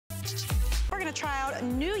gonna try out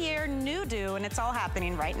New Year, New Do, and it's all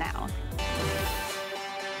happening right now.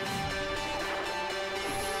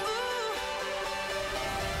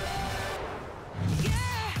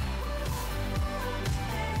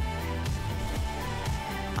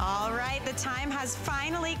 All right, the time has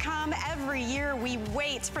finally come. Every year we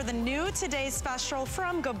wait for the new Today's Special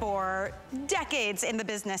from Gabor. Decades in the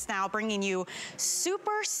business now, bringing you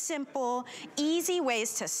super simple, easy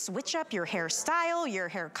ways to switch up your hairstyle, your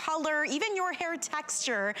hair color, even your hair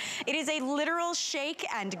texture. It is a literal shake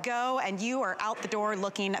and go, and you are out the door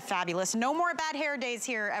looking fabulous. No more bad hair days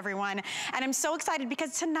here, everyone. And I'm so excited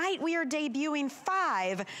because tonight we are debuting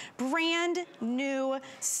 5 brand new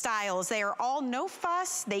styles. They are all no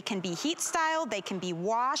fuss. They can be heat styled, they can be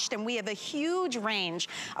washed, and we have a huge range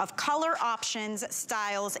of color options,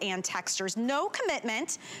 styles, and textures. No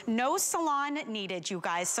commitment, no salon needed, you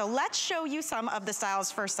guys. So let's show you some of the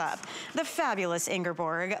styles. First up, the fabulous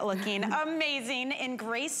Ingeborg, looking amazing in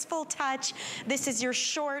graceful touch. This is your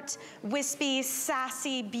short, wispy,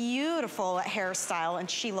 sassy, beautiful hairstyle, and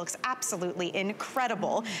she looks absolutely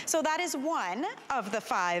incredible. So that is one of the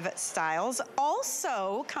 5 styles.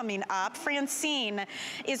 Also coming up, Francine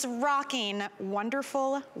is rocking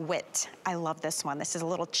Wonderful Wit. I love this one. This is a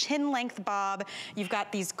little chin length bob. You've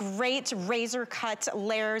got these great razor cut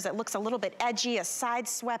layers. It looks a little bit edgy, a side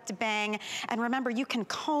swept bang. And remember, you can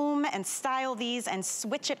comb and style these and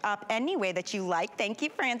switch it up any way that you like. Thank you,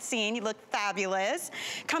 Francine. You look fabulous.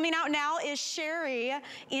 Coming out now is Sherry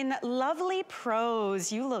in Lovely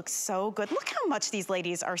Prose. You look so good. Look how much these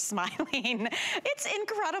ladies are smiling. It's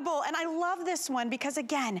incredible. And I love this one because,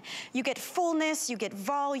 again, you get fullness, you get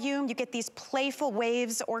volume, you get these playful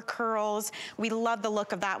waves or curls. We love the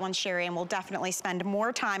look of that one, Sherry, and we'll definitely spend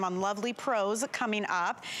more time on Lovely Prose coming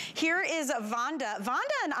up. Here is Vonda.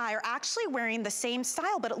 Vonda and I are actually wearing the same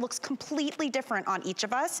style, but it looks completely different on each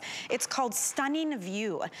of us. It's called Stunning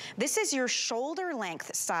View. This is your shoulder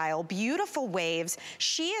length style, beautiful waves.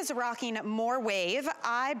 She is rocking more wave.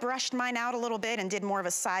 I brushed mine out a little bit and did more of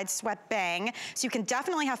a side swept bang. So you can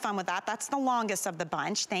definitely have fun with that. That's the longest of the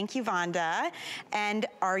bunch. Thank you, Vonda. And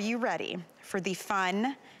are you ready for the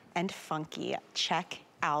fun and funky? Check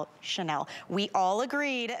out Chanel. We all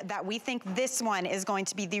agreed that we think this one is going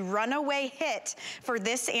to be the runaway hit for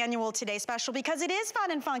this annual Today Special because it is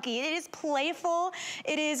fun and funky. It is playful.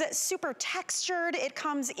 It is super textured. It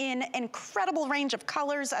comes in incredible range of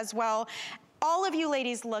colors as well. All of you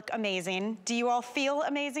ladies look amazing. Do you all feel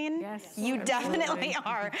amazing? Yes. You definitely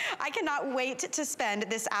are. I cannot wait to spend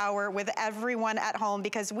this hour with everyone at home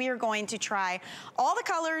because we are going to try all the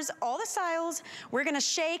colors, all the styles. We're gonna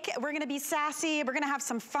shake, we're gonna be sassy, we're gonna have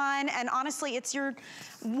some fun, and honestly, it's your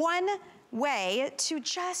one way to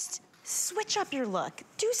just switch up your look.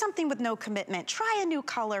 Do something with no commitment. Try a new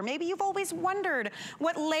color. Maybe you've always wondered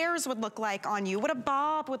what layers would look like on you, what a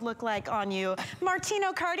bob would look like on you.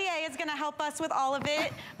 Martino Cartier is gonna help us with all of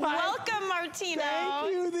it. Welcome, Martino.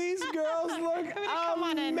 Thank you. These girls look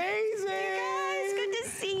amazing. You guys, good to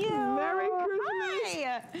see you. Merry Christmas.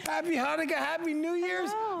 Hi. Happy Hanukkah, Happy New Year's.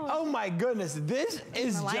 Hello. Oh my goodness, this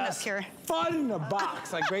is just fun in a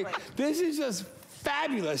box. Like great. This is just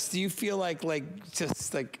fabulous. Do you feel like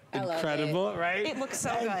just incredible, right? It looks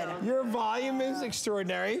so good. Your volume is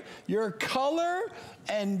extraordinary. Your color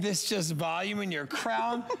and this just volume in your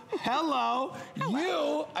crown. Hello.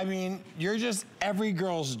 You, I mean, you're just every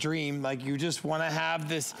girl's dream. Like you just want to have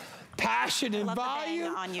this passion and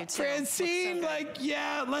volume. On you too. Francine,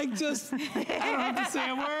 just, I don't have to say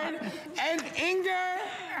a word. And Inger,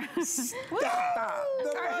 stop.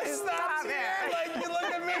 The bus stops here. Like, you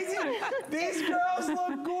look amazing. These girls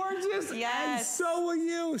look gorgeous. Yes. And so will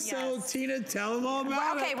you. Yes. So, Tina, tell them all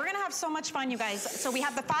about it. Okay, we're going to have so much fun, you guys. So we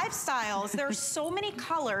have the 5 styles. There are so many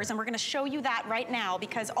colors, and we're going to show you that right now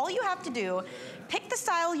because all you have to do, pick the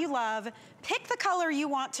style you love, pick the color you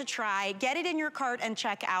want to try, get it in your cart and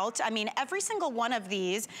check out. I mean, every single one of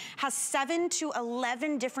these has 7 to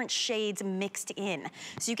 11 different shades mixed in.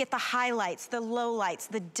 So you get the highlights, the lowlights,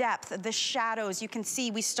 the depth, the shadows. You can see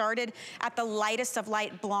we started at the lightest of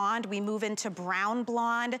light blonde. We move into brown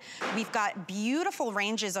blonde. We've got beautiful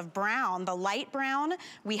ranges of brown. The light brown,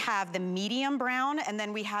 we have the medium brown, and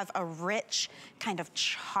then we have a rich kind of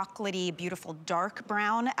chocolatey, beautiful dark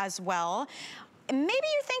brown as well. Maybe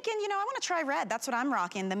you're thinking, you know, I want to try red. That's what I'm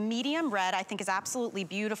rocking. The medium red I think is absolutely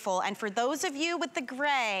beautiful. And for those of you with the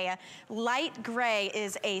gray, light gray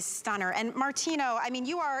is a stunner. And Martino, I mean,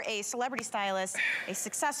 you are a celebrity stylist, a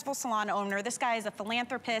successful salon owner. This guy is a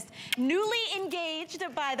philanthropist, newly engaged,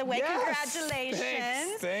 by the way. Yes.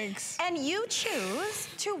 Congratulations. Thanks. And you choose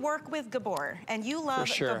to work with Gabor, and you love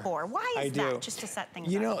Gabor. Why is that? Just to set things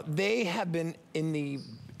up. You know, they have been in the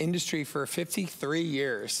industry for 53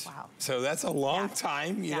 years. Wow. So that's a long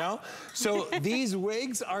time, you know? So these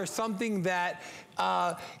wigs are something that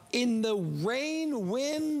in the rain,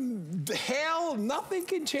 wind, hail, nothing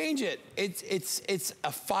can change it. It's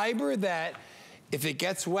a fiber that if it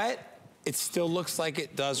gets wet, it still looks like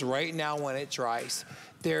it does right now when it dries.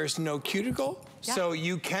 There's no cuticle, so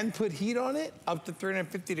you can put heat on it up to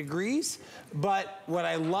 350 degrees. But what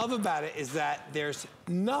I love about it is that there's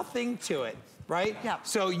nothing to it, right?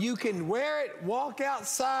 So you can wear it, walk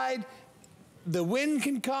outside, the wind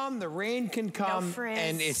can come, the rain can come, no frizz.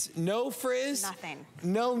 And it's no frizz. Nothing.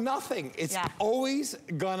 No, nothing. It's always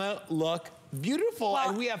gonna look beautiful. Well,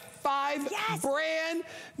 and we have 5 brand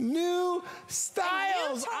new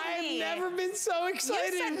styles. I have never been so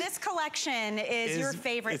excited. You said this collection is your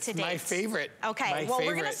favorite to date. It's my favorite. Okay,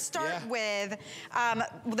 we're gonna start with,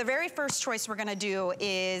 the very first choice we're gonna do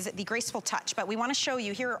is the Graceful Touch, but we wanna show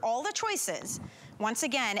you, here are all the choices. Once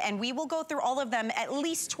again, and we will go through all of them at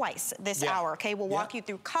least twice this hour, okay? We'll walk you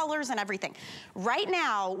through colors and everything. Right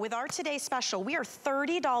now, with our today's special, we are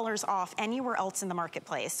 $30 off anywhere else in the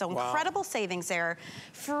marketplace. So incredible savings there.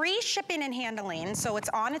 Free shipping and handling, so it's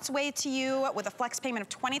on its way to you with a flex payment of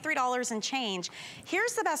 $23 and change.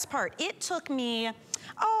 Here's the best part. It took me,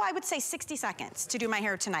 I would say 60 seconds to do my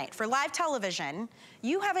hair tonight. For live television,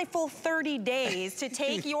 you have a full 30 days to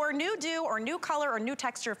take your new do or new color or new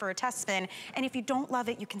texture for a test spin. And if you don't love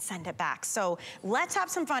it, you can send it back. So let's have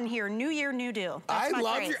some fun here. New year, new do. That's I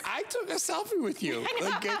love I took a selfie with you.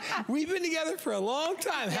 We've been together for a long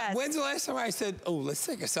time. When's the last time I said, oh, let's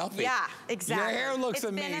take a selfie? Yeah, exactly. Your hair looks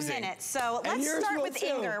amazing. It's been a minute. So let's start with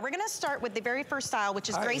Inger. We're gonna start with the very first style, which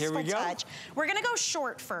is Graceful Touch. We're gonna go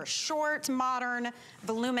short first. Short, modern,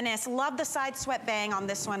 voluminous. Love the side swept bang on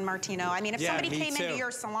this one, Martino. I mean, if somebody came into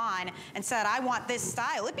your salon and said, I want this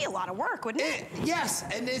style, it'd be a lot of work, wouldn't it? Yes,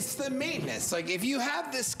 and it's the maintenance. Like if you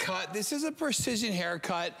have this cut, this is a precision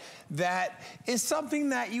haircut that is something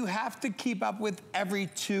that you have to keep up with every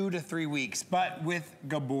 2 to 3 weeks. But with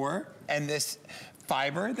Gabor and this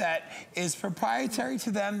fiber that is proprietary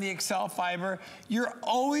to them, the Excel fiber, you're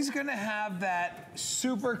always gonna have that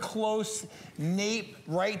super close nape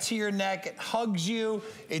right to your neck. It hugs you.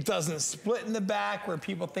 It doesn't split in the back where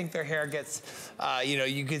people think their hair gets, you know,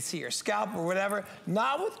 you can see your scalp or whatever.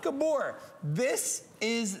 Not with Gabor. This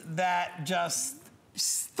is that just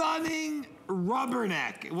stunning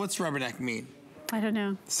rubberneck. What's rubberneck mean? I don't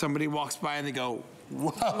know. Somebody walks by and they go,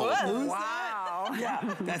 whoa, who's that?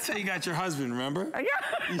 Yeah, that's how you got your husband, remember?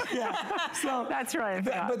 Yeah. So that's right.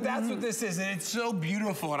 But that's what this is, and it's so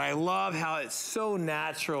beautiful, and I love how it's so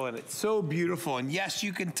natural and it's so beautiful. And yes,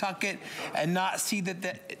 you can tuck it and not see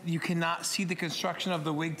that you cannot see the construction of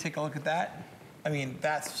the wig. Take a look at that. I mean,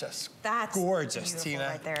 that's just gorgeous, Tina.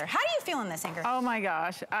 Right there. How do you feel in this, Inger? Oh my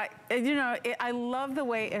gosh, you know, I love the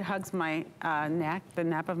way it hugs my neck, the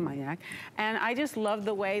nape of my neck, and I just love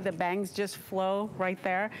the way the bangs just flow right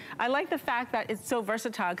there. I like the fact that it's so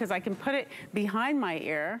versatile because I can put it behind my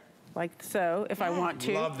ear, like so, if I want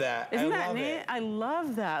to. Love that. Isn't that neat? I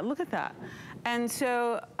love that. Look at that. And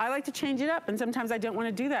so I like to change it up, and sometimes I don't want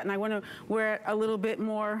to do that, and I want to wear it a little bit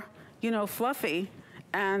more, you know, fluffy.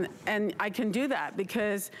 And I can do that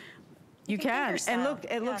because you can. And look,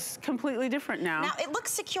 it looks completely different now. Now, it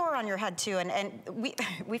looks secure on your head, too. And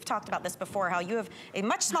we've talked about this before, how you have a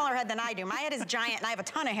much smaller head than I do. My head is giant, and I have a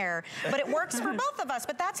ton of hair. But it works for both of us.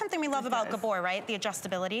 But that's something we love about Gabor, right? The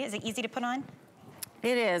adjustability. Is it easy to put on?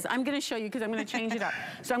 It is. I'm going to show you because I'm going to change it up.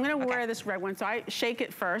 So I'm going to wear this red one. So I shake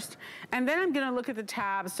it first. And then I'm going to look at the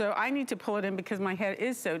tabs. So I need to pull it in because my head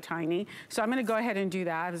is so tiny. So I'm going to go ahead and do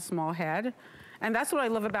that. I have a small head. And that's what I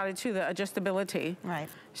love about it too, the adjustability. Right.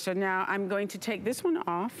 So now I'm going to take this one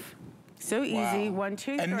off. So easy, 1,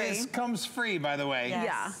 2, 3. And this comes free, by the way.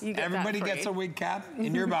 Yes. Yeah, you get Everybody that free. gets a wig cap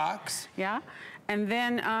in your box. Yeah, and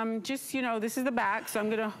then just, you know, this is the back, so I'm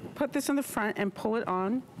gonna put this in the front and pull it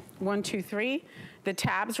on. 1, 2, 3. The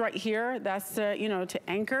tabs right here, that's, you know, to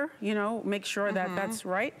anchor, you know, make sure that that's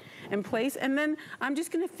right in place. And then I'm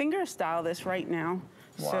just gonna finger style this right now.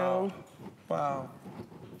 Wow. So, wow.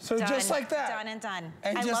 So done, just like that. Done and done.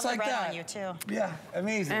 And I just love like the red that. on you too. Yeah,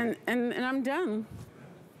 amazing. and I'm done.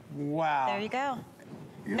 Wow. There you go.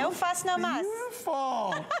 No fuss, no muss.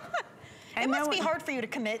 Beautiful. It must be hard for you to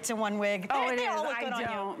commit to one wig. Oh, it they is. all look good I don't,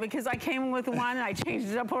 on you. because I came with one and I changed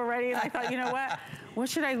it up already, and I thought, you know what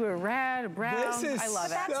should I wear? Red, brown? This is I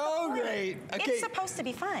love it. so great. Okay. It's supposed to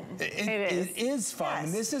be fun. It is fun. Yes.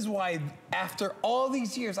 And this is why, after all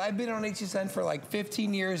these years, I've been on HSN for like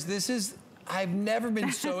 15 years. I've never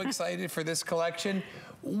been so excited for this collection.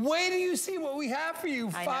 Wait till you see what we have for you.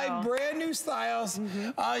 5 brand new styles.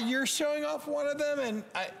 You're showing off one of them, and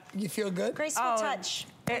you feel good? Graceful Touch.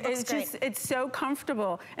 It's so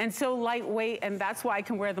comfortable and so lightweight, and that's why I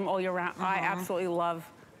can wear them all year round. I absolutely love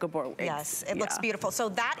Gabor Wigs. Yes, it looks beautiful. So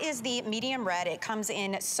that is the medium red. It comes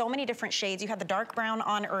in so many different shades. You had the dark brown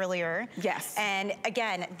on earlier. Yes. And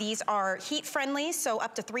again, these are heat friendly, so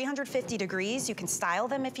up to 350 degrees. You can style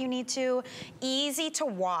them if you need to. Easy to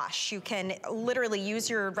wash. You can literally use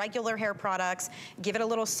your regular hair products, give it a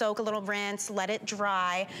little soak, a little rinse, let it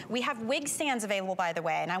dry. We have wig stands available, by the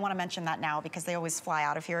way, and I want to mention that now because they always fly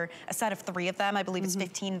out of here. A set of 3 of them, I believe is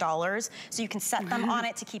 $15. So you can set them on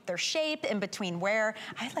it to keep their shape in between wear.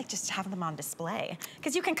 I like just to have them on display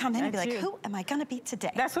because you can come in and be like, who am I gonna be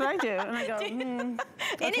today? That's what I do. And I go,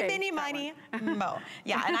 Itty bitty miny mo.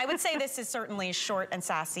 Yeah, and I would say this is certainly short and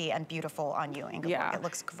sassy and beautiful on you, Ingrid. Yeah. It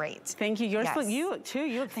looks great. Thank you. You look too.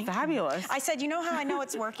 You look fabulous. I said, you know how I know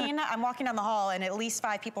it's working? I'm walking down the hall and at least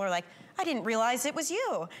 5 people are like, I didn't realize it was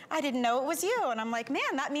you. I didn't know it was you. And I'm like, man,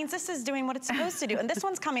 that means this is doing what it's supposed to do. And this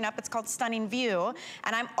one's coming up. It's called Stunning View.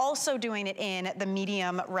 And I'm also doing it in the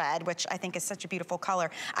medium red, which I think is such a beautiful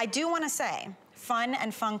color. I do want to say, Fun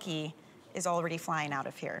and Funky is already flying out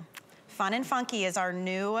of here. Fun and Funky is our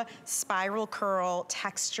new spiral curl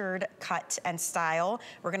textured cut and style.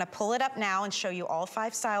 We're gonna pull it up now and show you all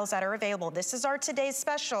 5 styles that are available. This is our today's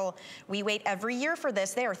special. We wait every year for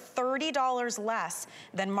this. They are $30 less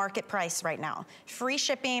than market price right now. Free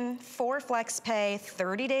shipping, 4 flex pay,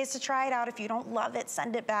 30 days to try it out. If you don't love it,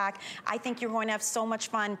 send it back. I think you're going to have so much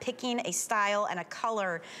fun picking a style and a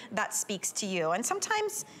color that speaks to you. And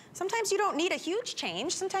sometimes you don't need a huge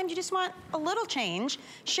change. Sometimes you just want a little change.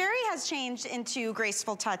 Sherry has changed into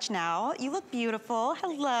Graceful Touch now. You look beautiful.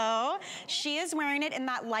 Hello. She is wearing it in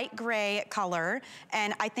that light gray color,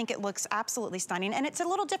 and I think it looks absolutely stunning. And it's a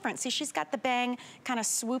little different. See, she's got the bang kind of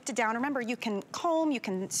swooped down. Remember, you can comb, you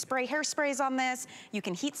can spray hairsprays on this, you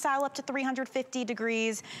can heat style up to 350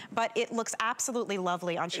 degrees, but it looks absolutely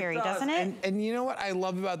lovely on Sherry, doesn't it? And you know what I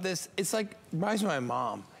love about this? It's like, reminds me of my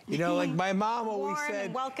mom. You know, like my mom always Warm said,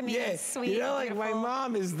 and welcoming and sweet, you know, like beautiful. my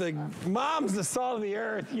mom is mom's the salt of the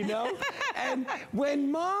earth, you know? And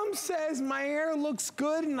when mom says my hair looks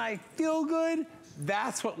good and I feel good,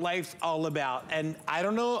 that's what life's all about. And I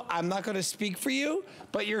don't know, I'm not gonna speak for you,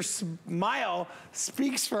 but your smile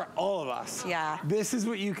speaks for all of us. Yeah. This is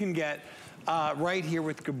what you can get right here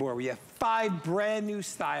with Gabor. We have 5 brand new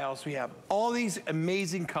styles. We have all these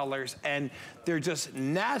amazing colors, and they're just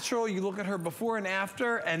natural. You look at her before and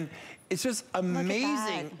after, and it's just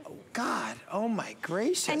amazing. God, oh my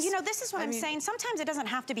gracious. And you know, this is what I'm saying. Sometimes it doesn't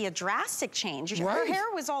have to be a drastic change. Her hair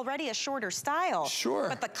was already a shorter style. Sure.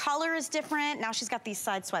 But the color is different. Now she's got these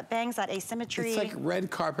side swept bangs, that asymmetry. It's like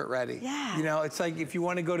red carpet ready. Yeah. You know, it's like if you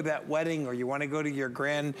want to go to that wedding, or you want to go to your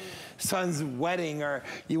grandson's wedding, or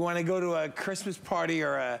you want to go to a Christmas party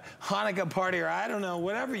or a Hanukkah party, or I don't know,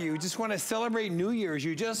 whatever, you just want to celebrate New Year's.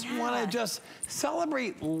 You just want to just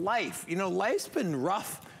celebrate life. You know, life's been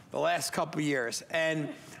rough the last couple of years, and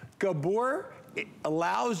Gabor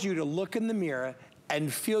allows you to look in the mirror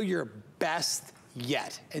and feel your best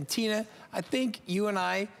yet. And Tina, I think you and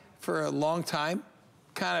I, for a long time,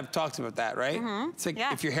 kind of talked about that, right? It's like,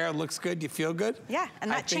 if your hair looks good, you feel good. Yeah,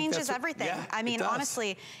 and that changes everything. Yeah, I mean,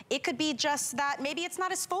 honestly, it could be just that maybe it's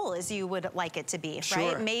not as full as you would like it to be,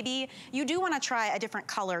 right? Maybe you do want to try a different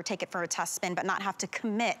color, take it for a test spin, but not have to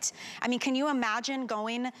commit. I mean, can you imagine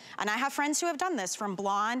going, and I have friends who have done this, from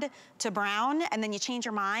blonde to brown, and then you change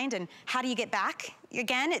your mind, and how do you get back?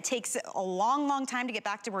 Again, it takes a long, long time to get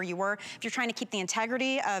back to where you were. If you're trying to keep the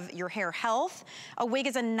integrity of your hair health, a wig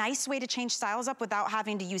is a nice way to change styles up without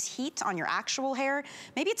having to use heat on your actual hair.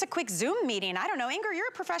 Maybe it's a quick Zoom meeting. I don't know. Ingrid, you're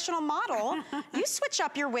a professional model. You switch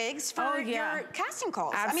up your wigs for your casting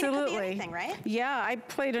calls. Absolutely. I mean, it could be anything, right? Yeah, I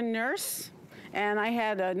played a nurse, and I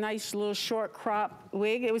had a nice little short crop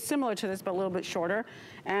wig. It was similar to this, but a little bit shorter.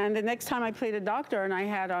 And the next time I played a doctor, and I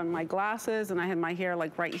had on my glasses, and I had my hair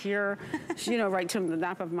like right here, you know, right to the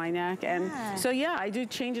nape of my neck. And so, yeah, I do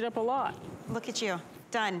change it up a lot. Look at you,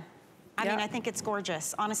 done. I mean, I think it's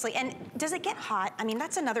gorgeous, honestly. And does it get hot? I mean,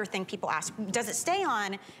 that's another thing people ask. Does it stay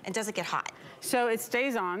on, and does it get hot? So it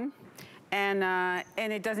stays on, and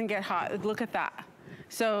it doesn't get hot. Look at that.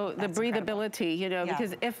 So the breathability, you know,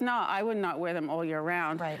 because if not, I would not wear them all year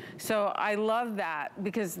round. Right. So I love that,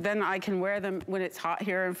 because then I can wear them when it's hot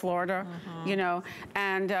here in Florida, you know.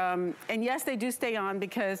 And yes, they do stay on,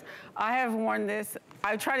 because I have worn this.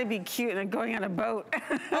 I try to be cute and going on a boat.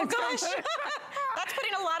 Oh gosh. That's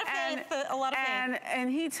putting a lot of faith,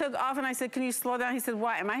 And he took off, and I said, can you slow down? He said,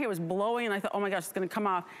 why? And my hair was blowing, and I thought, oh my gosh, it's gonna come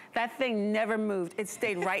off. That thing never moved. It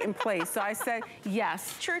stayed right in place. So I said,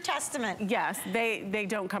 yes. True testament. Yes, they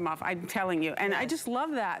don't come off, I'm telling you. And I just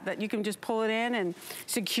love that you can just pull it in and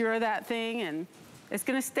secure that thing, and It's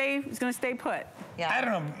gonna stay put. Yeah. I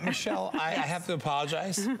don't know, Michelle, I have to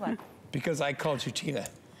apologize. What? Because I called you Tina.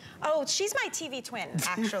 Oh, she's my TV twin,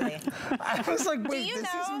 actually. I was like, wait, you this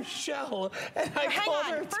know? is Michelle. And I Hang called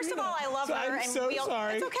on. her First Tina. of all, I love so her. I'm so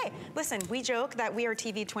sorry. It's okay. Listen, we joke that we are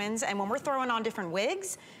TV twins, and when we're throwing on different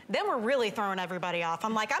wigs, then we're really throwing everybody off.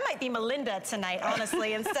 I'm like, I might be Melinda tonight,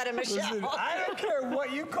 honestly, instead of Michelle. Listen, I don't care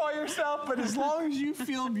what you call yourself, but as long as you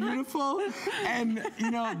feel beautiful, and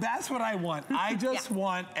you know, that's what I want. I just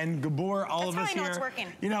want, and Gabor, all of us That's how I know here, it's working.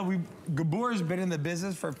 you know, Gabor's been in the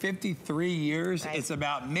business for 53 years. Right. It's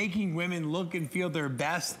about making women look and feel their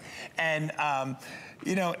best. And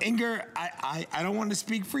you know, Inger, I don't want to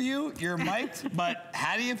speak for you. You're mic'd, but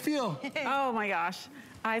how do you feel? Oh my gosh.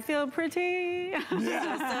 I feel pretty. Yeah.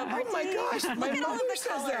 Oh my gosh, my Look at all mother of the says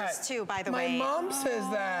colors that. too, by the My way. mom says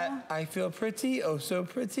that. I feel pretty, oh so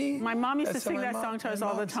pretty. My mom used to That's how sing my that mom- song to my us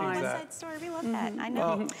all the mom sings time. that. West Side Story, we love that. I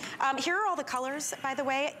know. Here are all the colors, by the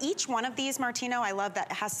way. Each one of these, Martino, I love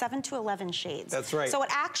that it has 7 to 11 shades. That's right. So it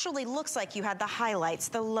actually looks like you had the highlights,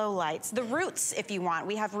 the lowlights, the roots, if you want.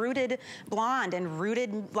 We have rooted blonde and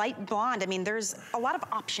rooted light blonde. I mean, there's a lot of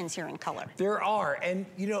options here in color. There are, and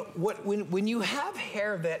you know, when you have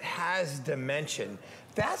hair that has dimension,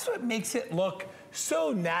 that's what makes it look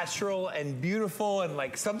so natural and beautiful and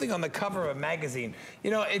like something on the cover of a magazine.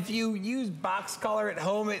 You know, if you use box color at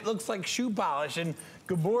home, it looks like shoe polish, and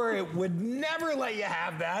Gabor would never let you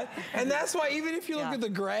have that. And that's why even if you look at the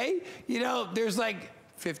gray, you know, there's like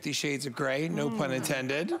 50 shades of gray, no pun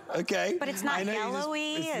intended, okay? But it's not I know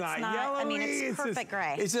yellowy, it's not I mean, yellowy, it's perfect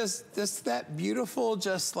gray. It's just that beautiful,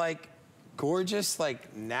 just like gorgeous,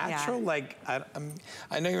 like natural, like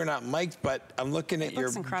I know you're not mic'd, but I'm looking at your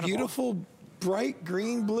incredible. beautiful, bright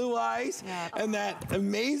green blue eyes and that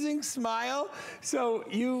amazing smile. So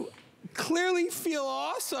you clearly feel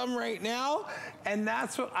awesome right now, and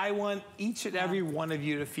that's what I want each and every one of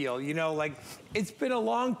you to feel. You know, like, it's been a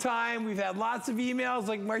long time. We've had lots of emails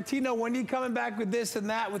like, Martino, when are you coming back with this and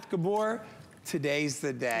that with Gabor? Today's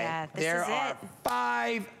the day. Yeah, this there is are it.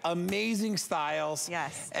 5 amazing styles.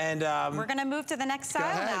 Yes. And we're gonna move to the next style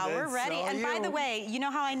ahead, now. We're it's ready. all And by you. the way, you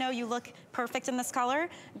know how I know you look perfect in this color?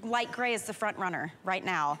 Light gray is the front runner right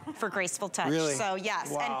now for graceful touch. Really? So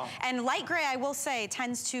yes. Wow. And light gray, I will say,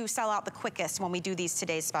 tends to sell out the quickest when we do these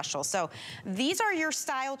today's specials. So these are your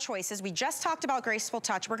style choices. We just talked about graceful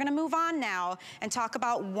touch. We're gonna move on now and talk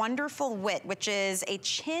about wonderful wit, which is a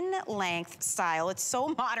chin length style. It's so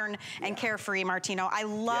modern and carefree, Martino. I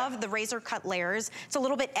love the razor cut layers. It's a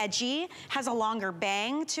little bit edgy, has a longer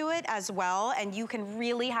bang to it as well, and you can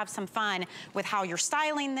really have some fun with how you're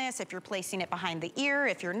styling this, if you're placing it behind the ear,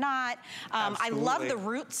 if you're not. I love the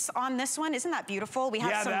roots on this one. Isn't that beautiful? We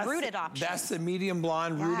have some rooted options. That's the medium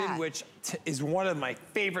blonde rooted, which is one of my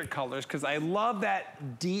favorite colors because I love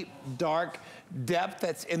that deep, dark depth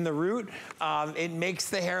that's in the root. It makes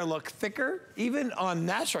the hair look thicker, even on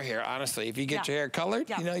natural hair, honestly. If you get your hair colored,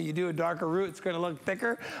 you know, you do a darker root, it's gonna look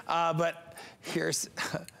thicker. But here's,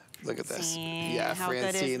 look at this. Yeah, how good is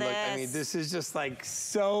Francine, look, I this? mean, this is just like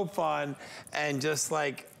so fun and just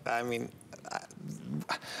like, I mean,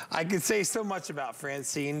 I could say so much about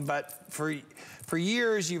Francine, but for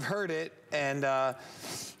years you've heard it, and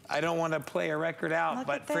I don't want to play a record out,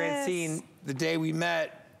 but Francine, the day we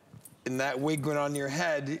met, and that wig went on your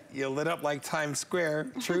head, you lit up like Times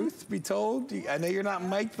Square. Truth be told, I know you're not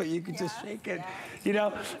mic'd, but you could just shake it, you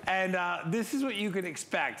know? And this is what you can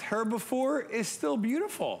expect. Her before is still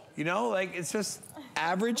beautiful, you know? Like, it's just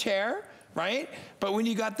average hair, right? But when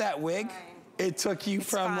you got that wig, it took you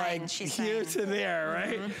from like here to there,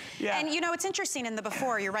 right? Yeah. And you know, it's interesting in the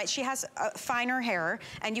before, you're right, she has finer hair,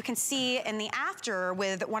 and you can see in the after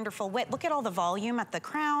with wonderful wit. Look at all the volume at the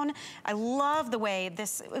crown. I love the way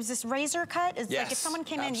this, was this razor cut? It's like if someone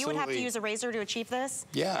came in, you would have to use a razor to achieve this.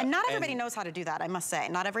 Yeah. And not everybody knows how to do that, I must say.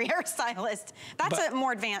 Not every hairstylist. That's a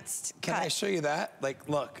more advanced cut. Can I show you that? Like,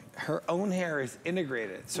 look, her own hair is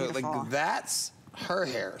integrated. So like, that's her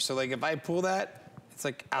hair. So like, if I pull that, it's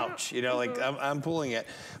like, ouch, you know, like I'm pulling it.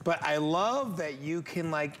 But I love that you can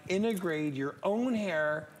like integrate your own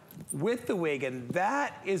hair with the wig, and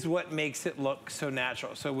that is what makes it look so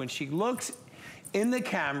natural. So when she looks in the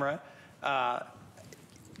camera,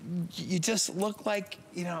 you just look like,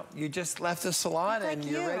 you know, you just left the salon and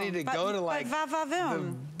you're ready to go to like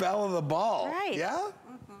the belle of the ball. Right. Yeah?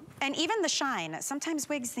 And even the shine. Sometimes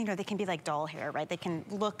wigs, you know, they can be like doll hair, right? They can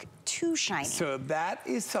look too shiny. So that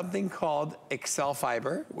is something called Excel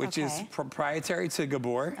Fiber, which is proprietary to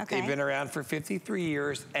Gabor. They've been around for 53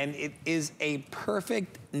 years, and it is a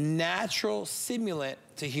perfect natural simulant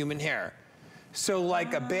to human hair. So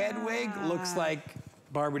like a bad wig looks like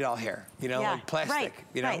Barbie doll hair, you know, like plastic,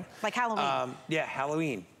 you know? Right, like Halloween. Yeah,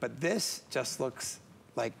 Halloween. But this just looks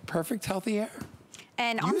like perfect, healthy hair.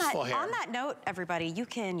 And on that note, everybody, you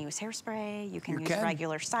can use hairspray, you can use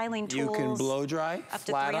regular styling tools. You can blow dry, up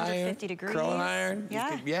to flat 350 iron, degrees. curling iron.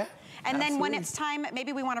 Yeah. Yeah. And then when it's time,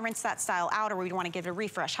 maybe we want to rinse that style out or we want to give it a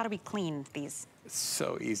refresh. How do we clean these? It's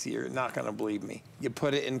so easy, you're not gonna believe me. You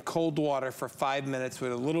put it in cold water for 5 minutes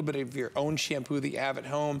with a little bit of your own shampoo that you have at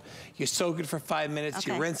home. You soak it for 5 minutes,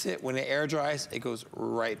 you rinse it. When it air dries, it goes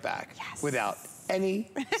right back without any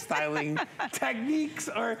styling techniques,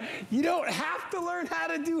 or you don't have to learn how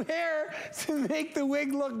to do hair to make the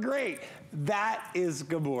wig look great. That is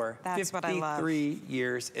Gabor. That's what I love. 53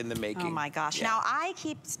 years in the making. Oh my gosh. Now I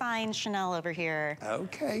keep spying Chanel over here.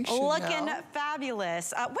 Okay, Chanel. Looking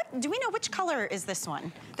fabulous. Do we know which color is this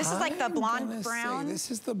one? This is like the blonde brown. This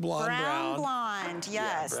is the blonde brown. Blonde,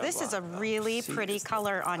 yes. Yeah, this is a really pretty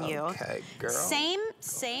color on you. Okay, girl.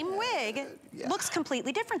 Same wig. Looks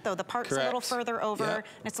completely different though. The part's a little further over and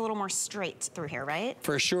it's a little more straight through here, right?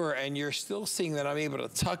 For sure, and you're still seeing that I'm able to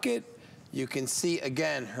tuck it. You can see,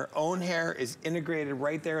 again, her own hair is integrated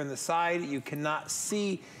right there in the side. You cannot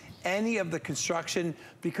see any of the construction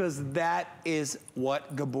because that is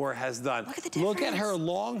what Gabor has done. Look at the difference. Look at her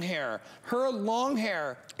long hair. Her long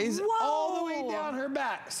hair is all the way down her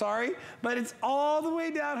back. Sorry, but it's all the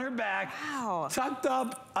way down her back. Wow. Tucked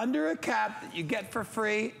up under a cap that you get for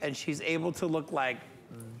free, and she's able to look like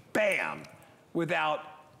bam, without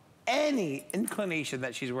any inclination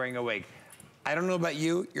that she's wearing a wig. I don't know about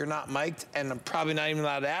you, you're not mic'd, and I'm probably not even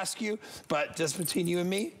allowed to ask you, but just between you and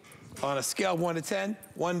me, on a scale of 1 to 10,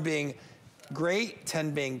 1 being great,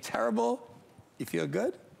 10 being terrible, you feel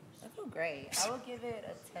good? I feel great. I will give it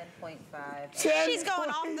a 10.5. She's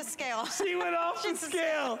going off the scale. She went off the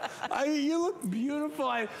scale. You look beautiful.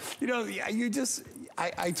 I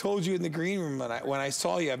told you in the green room when I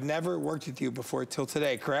saw you, I've never worked with you before till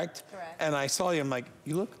today, correct? Correct. And I saw you, I'm like,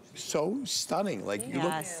 you look so stunning. Like, you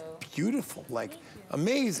look beautiful, like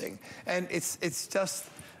amazing. And it's just,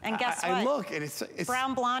 and guess what? I look and it's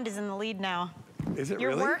Brown Blonde is in the lead now. Is it You're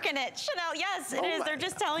really? working it, Chanel. Yes, it is. They're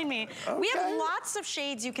just telling me. Okay. We have lots of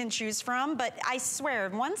shades you can choose from, but I swear,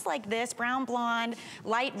 ones like this, brown blonde,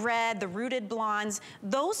 light red, the rooted blondes,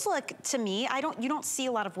 those look, to me, you don't see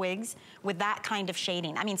a lot of wigs with that kind of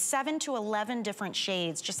shading. I mean, 7 to 11 different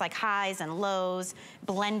shades, just like highs and lows,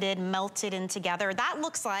 blended, melted in together. That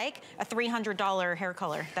looks like a $300 hair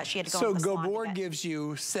color that she had to go in the salon to Gabor get. gives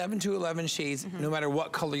you 7 to 11 shades, no matter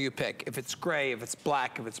what color you pick. If it's gray, if it's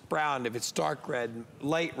black, if it's brown, if it's dark red,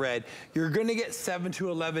 light red, you're gonna get 7 to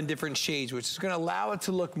 11 different shades, which is gonna allow it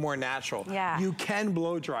to look more natural. Yeah. You can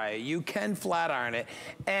blow dry it, you can flat iron it,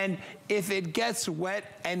 and if it gets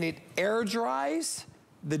wet and it air dries,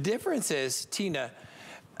 the difference is, Tina,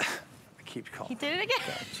 I keep calling. He did it again.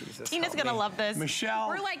 God, Jesus, Tina's gonna love this. Michelle.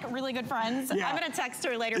 We're like really good friends. Yeah. I'm gonna text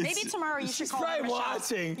her later. Maybe tomorrow you should call her, She's Michelle. probably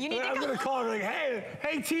watching. You need to I'm call gonna call her like,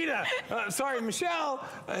 hey Tina, sorry, Michelle.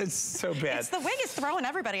 It's so bad. The wig is throwing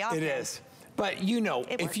everybody off. It is. But you know,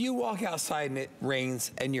 if you walk outside and it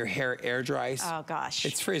rains and your hair air dries, oh gosh,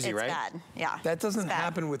 it's frizzy, right? Bad. Yeah. That doesn't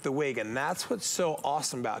happen with the wig, and that's what's so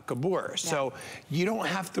awesome about Gabor. Yeah. So you don't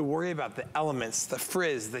have to worry about the elements, the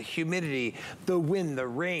frizz, the humidity, the wind, the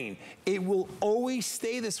rain. It will always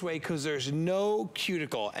stay this way because there's no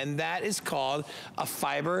cuticle, and that is called a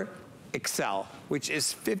fiber Excel, which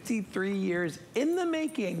is 53 years in the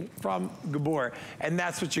making from Gabor, and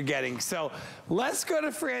that's what you're getting. So let's go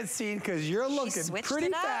to Francine because you're looking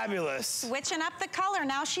pretty fabulous. Switching up the color.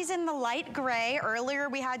 Now she's in the light gray. Earlier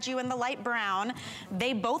we had you in the light brown.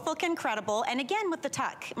 They both look incredible. And again with the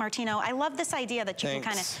tuck, Martino, I love this idea that you can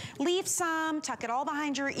kind of leave some, tuck it all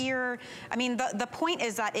behind your ear. I mean, the point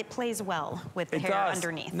is that it plays well with the hair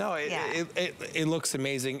underneath. No, it looks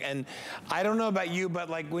amazing. And I don't know about you, but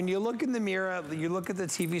like when you look in the mirror, you look at the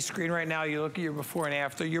TV screen right now, you look at your before and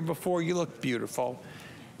after. Your before, you look beautiful.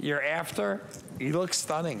 Your after, you look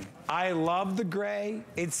stunning. I love the gray.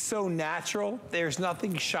 It's so natural. There's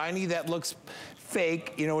nothing shiny that looks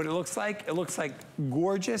fake. You know what it looks like? It looks like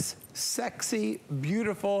gorgeous, sexy,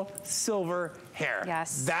 beautiful silver hair.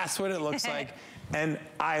 Yes. That's what it looks like. And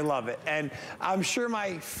I love it. And I'm sure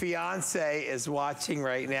my fiance is watching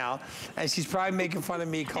right now, and she's probably making fun of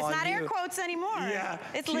me calling you. It's not air quotes anymore. Yeah.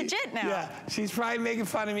 It's legit now. Yeah, she's probably making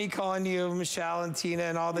fun of me calling you Michelle and Tina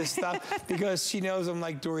and all this stuff because she knows I'm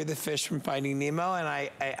like Dory the fish from Finding Nemo, and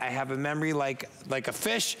I have a memory like a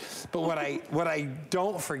fish. But what I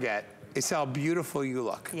don't forget is how beautiful you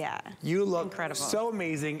look. Yeah. You look incredible. So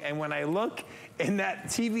amazing. And when I look in that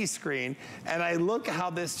TV screen and I look how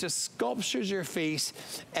this just sculptures your face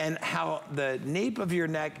and how the nape of your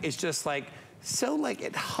neck is just like so like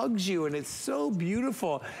it hugs you and it's so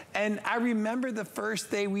beautiful. And I remember the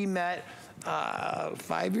first day we met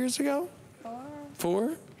 5 years ago?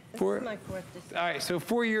 Four? This is my 4th December. All right, so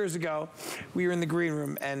 4 years ago, we were in the green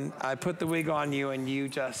room and I put the wig on you and you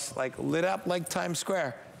just like lit up like Times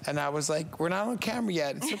Square. And I was like, we're not on camera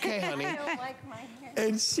yet. It's okay, honey. I don't like my hair.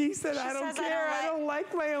 And she said, I don't care. I don't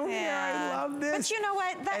like my own hair. I love this. But you know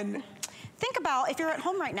what? Think about if you're at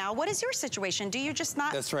home right now, what is your situation? Do you just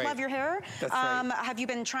not love your hair? That's right. Have you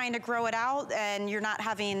been trying to grow it out and you're not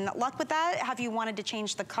having luck with that? Have you wanted to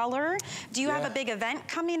change the color? Do you have a big event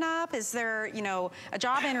coming up? Is there, you know, a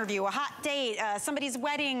job interview, a hot date, somebody's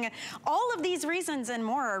wedding? All of these reasons and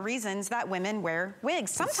more are reasons that women wear wigs.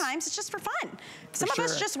 Sometimes it's just for fun. Some of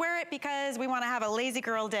us just wear it because we want to have a lazy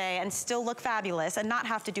girl day and still look fabulous and not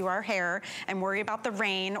have to do our hair and worry about the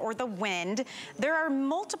rain or the wind. There are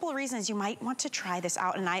multiple reasons you might want to try this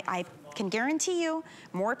out, and I can guarantee you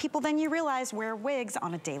more people than you realize wear wigs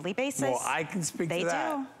on a daily basis. Well, I can speak to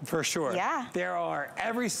that for sure. Yeah. There are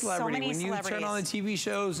every celebrity. So many when you turn on the TV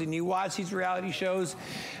shows and you watch these reality shows,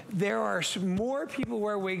 there are more people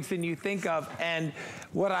wear wigs than you think of. And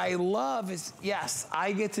what I love is, yes,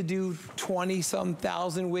 I get to do 20-some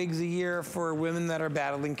thousand wigs a year for women that are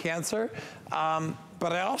battling cancer.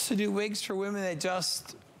 But I also do wigs for women that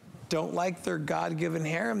just don't like their God-given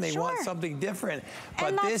hair and they want something different.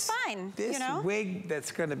 But and that's fine, this you know? wig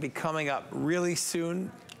that's going to be coming up really soon,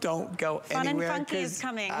 don't go anywhere. Fun and Funky is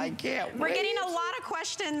coming. I can't We're wait. getting a lot of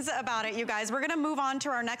questions about it, you guys. We're gonna move on to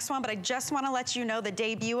our next one, but I just wanna let you know the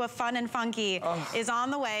debut of Fun and Funky is on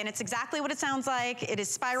the way, and it's exactly what it sounds like. It is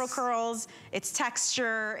spiral curls, it's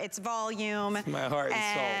texture, it's volume, my heart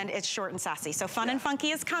and it's short and sassy. So Fun and Funky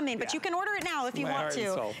is coming, but you can order it now if you want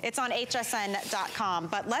to. It's on hsn.com.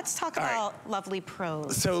 But let's talk about Lovely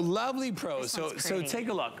Pros. So Lovely Pros. So take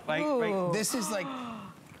a look. Like this is like,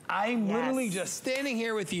 I'm literally just standing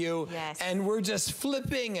here with you and we're just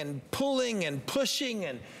flipping and pulling and pushing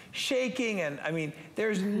and shaking. And I mean,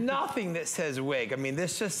 there's nothing that says wig. I mean,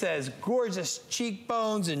 this just says gorgeous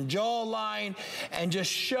cheekbones and jawline and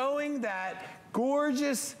just showing that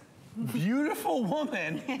gorgeous, beautiful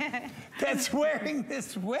woman that's wearing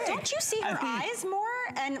this wig. Don't you see her eyes more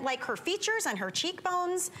and like her features and her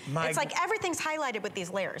cheekbones? It's like everything's highlighted with these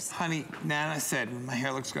layers. Honey, Nana said, when my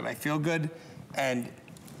hair looks good, I feel good. And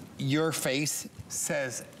your face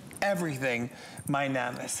says everything my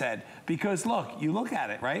Nana said. Because look, you look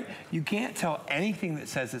at it, right? You can't tell anything that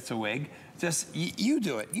says it's a wig. Just, you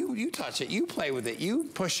do it. You touch it. You play with it. You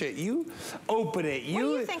push it. You open it. What do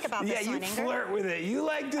you think about this one, you flirt with it. You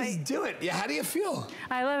like just do it. Yeah, how do you feel?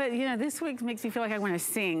 I love it. You know, this wig makes me feel like I want to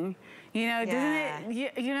sing. You know, doesn't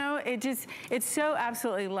it? You know, it's so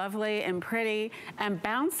absolutely lovely and pretty and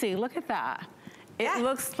bouncy. Look at that. It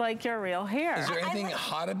looks like your real hair. Is there anything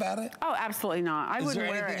hot about it? Oh, absolutely not. I wouldn't wear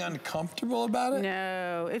it. Is there anything uncomfortable about it?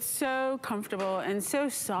 No, it's so comfortable and so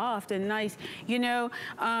soft and nice. You know,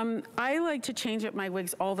 I like to change up my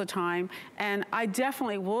wigs all the time, and I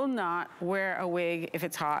definitely will not wear a wig if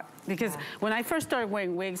it's hot. Because when I first started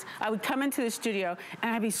wearing wigs, I would come into the studio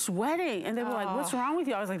and I'd be sweating, and they were like, "What's wrong with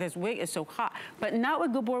you?" I was like, "This wig is so hot." But not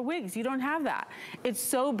with Gabor Wigs. You don't have that. It's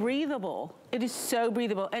so breathable. It is so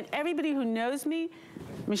breathable. And everybody who knows me,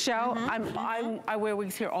 Michelle, I wear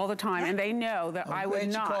wigs here all the time, and they know that I would not. I'm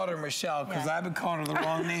glad you called her Michelle, because I've been calling her the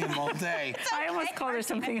wrong name all day. I almost called her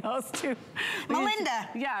something else, too. Melinda.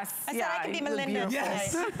 Yes. I said I could be Melinda.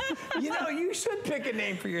 Yes. You know, you should pick a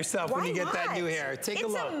name for yourself when you get that new hair. Take a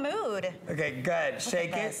look. It's a mood. Okay, good.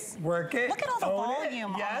 Shake it, work it. Look at all the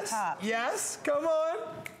volume on the top. Yes, come on.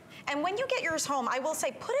 And when you get yours home, I will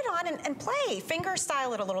say, put it on and play. Finger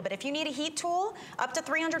style it a little bit. If you need a heat tool, up to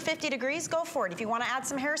 350 degrees, go for it. If you want to add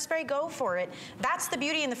some hairspray, go for it. That's the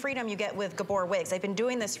beauty and the freedom you get with Gabor Wigs. They've been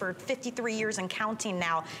doing this for 53 years and counting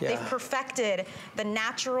now. They've perfected the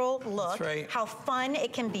natural look, how fun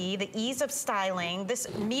it can be, the ease of styling. This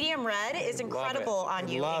medium red is incredible on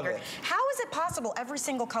you, Ingrid. How is it possible every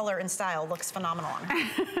single color and style looks phenomenal on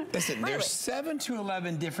her? Listen, there's 7 to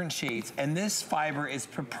 11 different shades, and this fiber is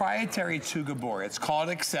proprietary to Gabor. It's called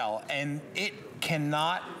Excel, and it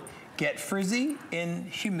cannot get frizzy in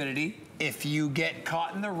humidity. If you get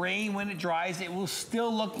caught in the rain when it dries, it will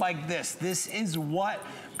still look like this. This is what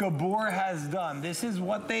Gabor has done. This is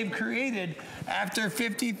what they've created after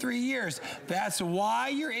 53 years. That's why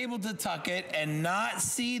you're able to tuck it and not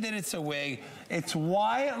see that it's a wig. It's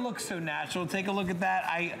why it looks so natural. Take a look at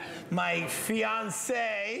that. My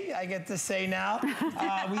fiance, I get to say now,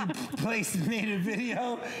 we made a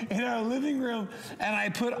video in our living room, and I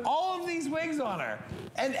put all of these wigs on her.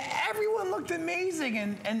 And everyone looked amazing.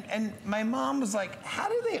 And my mom was like, how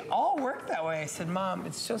do they all work that way? I said, Mom,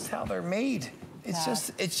 it's just how they're made.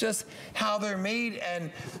 It's just how they're made, and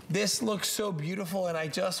this looks so beautiful, and I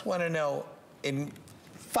just want to know, in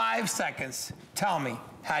 5 seconds, tell me,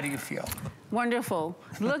 how do you feel? Wonderful.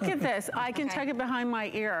 Look at this. I can tuck it behind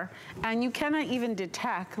my ear, and you cannot even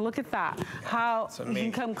detect. Look at that. How you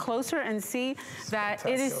can come closer and see that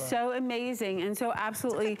it is so amazing and so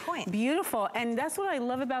absolutely beautiful. And that's what I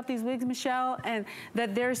love about these wigs, Michelle, and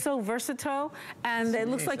that they're so versatile, and it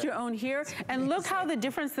looks like your own hair. And look how the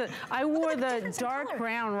difference that I wore the dark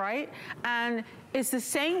brown, right? And it's the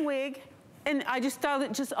same wig, and I just styled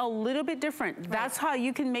it just a little bit different. Right. That's how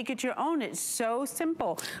you can make it your own. It's so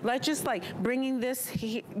simple. Like just like bringing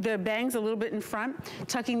the bangs a little bit in front,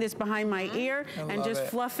 tucking this behind my ear, and just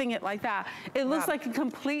fluffing it like that. It looks like a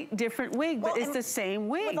complete different wig, but it's the same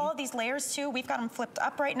wig. With all these layers too, we've got them flipped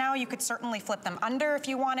up right now. You could certainly flip them under if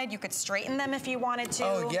you wanted. You could straighten them if you wanted to.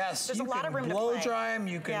 Oh yes, there's a lot of room to play. Blow dry them,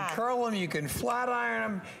 you can curl them, you can flat iron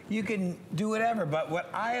them, you can do whatever. But what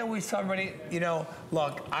I always tell everybody, you know,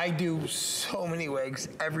 look, I do so many wigs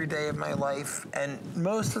every day of my life, and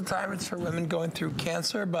most of the time it's for women going through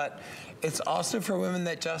cancer, but it's also for women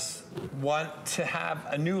that just want to have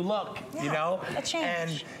a new look, you know? A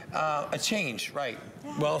change. And a change, right.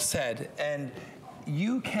 Well said. And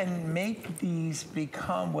you can make these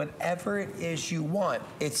become whatever it is you want.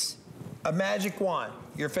 It's a magic wand,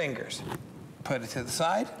 your fingers. Put it to the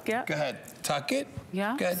side. Yeah. Go ahead. Tuck it.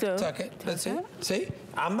 Yeah. Go ahead. So, tuck it. That's it. See?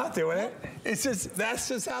 I'm not doing it. It's just, that's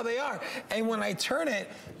just how they are. And when I turn it,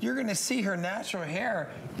 you're gonna see her natural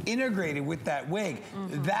hair integrated with that wig.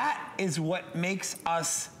 That is what makes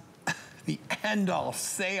us the end-all,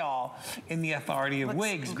 say-all in the authority of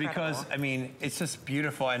wigs. Incredible. Because, I mean, it's just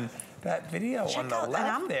beautiful. And that video on the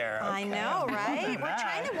left there. I know, right? We're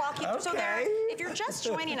trying to walk you through. So there, if you're just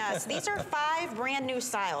joining us, these are 5 brand new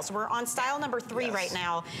styles. We're on style number 3 right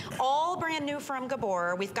now. All brand new from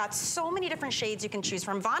Gabor. We've got so many different shades you can choose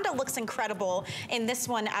from. Vonda looks incredible in this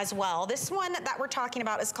one as well. This one that we're talking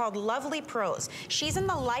about is called Lovely Prose. She's in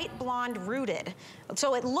the light blonde rooted.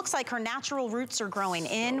 So it looks like her natural roots are growing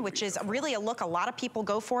in, which is really a look a lot of people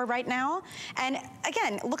go for right now. And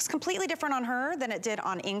again, it looks completely different on her than it did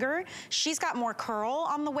on Inger. She's got more curl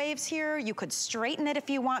on the waves here. You could straighten it if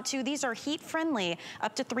you want to. These are heat friendly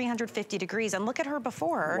up to 350 degrees. And look at her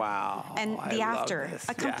before. Wow. And the after.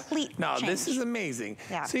 A complete change. No, this is amazing.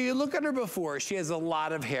 Yeah. So you look at her before, she has a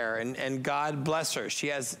lot of hair, and God bless her. She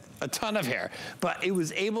has a ton of hair, but it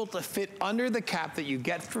was able to fit under the cap that you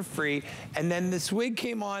get for free. And then this wig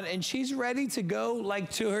came on, and she's ready to go like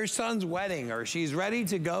to her son's wedding, or she's ready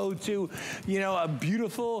to go to, you know, a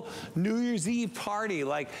beautiful New Year's Eve party.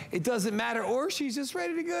 Like, it doesn't matter. Or she's just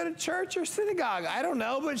ready to go to church or synagogue. I don't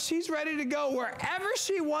know, but she's ready to go wherever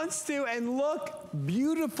she wants to and look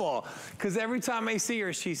beautiful. Because every time I see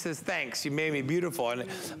her, she says, thanks, you made me beautiful. And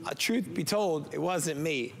truth be told, it wasn't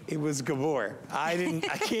me. It was Gabor. I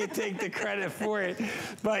can't take the credit for it.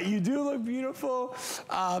 But you do look beautiful.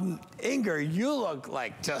 Inger, you look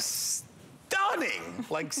like just stunning,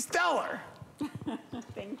 like stellar.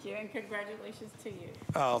 Thank you, and congratulations to you.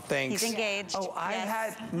 Oh, thanks. He's engaged. Oh, I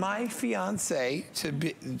had my fiance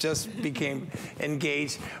just became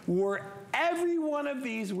engaged, wore every one of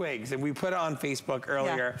these wigs, and we put it on Facebook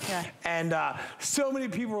earlier. And so many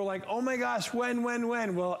people were like, oh my gosh, when?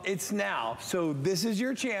 Well, it's now. So this is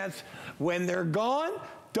your chance. When they're gone,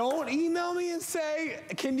 don't email me and say,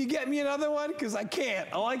 can you get me another one? Because I can't.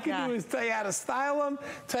 All I can do is tell you how to style them,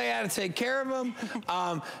 tell you how to take care of them.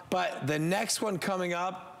 But the next one coming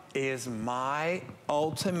up is my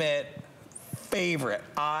ultimate favorite.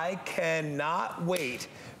 I cannot wait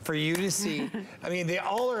for you to see. I mean, they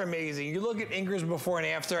all are amazing. You look at Inger's before and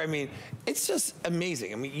after, I mean, it's just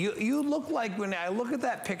amazing. I mean, you look like, when I look at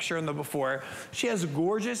that picture in the before, she has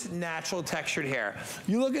gorgeous, natural textured hair.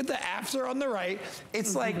 You look at the after on the right,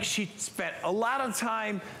 it's like she spent a lot of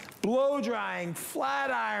time blow drying, flat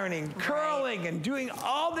ironing, curling, and doing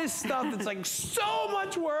all this stuff that's like so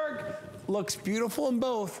much work. Looks beautiful in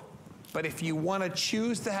both. But if you want to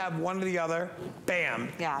choose to have one or the other, bam.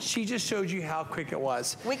 Yeah. She just showed you how quick it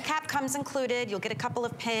was. Wig cap comes included. You'll get a couple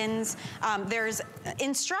of pins. There's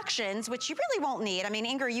instructions, which you really won't need. I mean,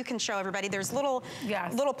 Inger, you can show everybody. There's little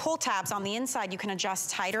pull tabs on the inside. You can adjust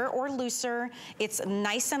tighter or looser. It's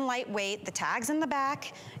nice and lightweight. The tag's in the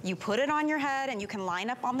back. You put it on your head and you can line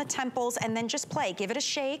up on the temples and then just play. Give it a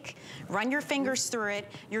shake. Run your fingers through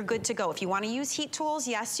it. You're good to go. If you want to use heat tools,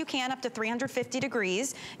 yes, you can, up to 350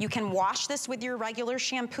 degrees. You can wash this with your regular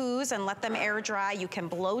shampoos and let them air dry. You can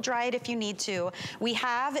blow dry it if you need to. We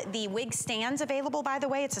have the wig stands available, by the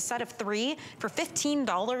way. It's a set of 3 for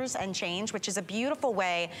 $15 and change, which is a beautiful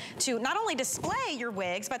way to not only display your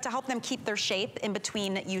wigs, but to help them keep their shape in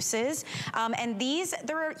between uses. And these,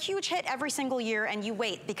 they're a huge hit every single year, and you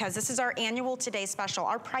wait because this is our annual Today special.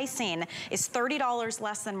 Our pricing is $30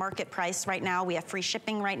 less than market price right now. We have free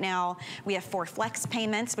shipping right now. We have 4 flex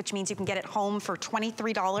payments, which means you can get it home for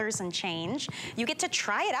 $23 and change. You get to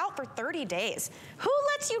try it out for 30 days. Who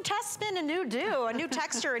lets you test spin a new do, a new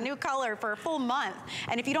texture, a new color for a full month?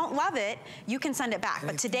 And if you don't love it, you can send it back.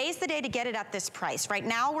 But today's the day to get it at this price. Right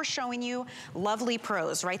now, we're showing you Lovely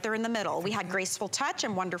Pros right there in the middle. We had Graceful Touch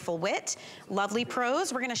and Wonderful Wit. Lovely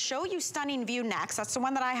Pros. We're gonna show you Stunning View next. That's the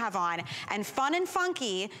one that I have on. And Fun and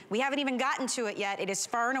Funky, we haven't even gotten to it yet. It is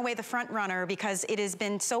far and away the front runner because it has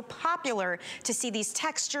been so popular to see these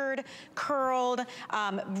textured, curled,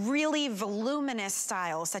 really voluminous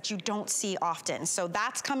styles that you don't see often. So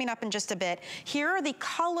that's coming up in just a bit. Here are the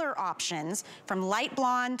color options from light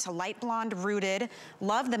blonde to light blonde rooted.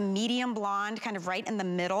 Love the medium blonde kind of right in the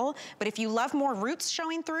middle. But if you love more roots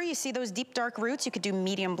showing through, you see those deep dark roots, you could do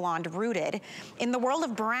medium blonde rooted. In the world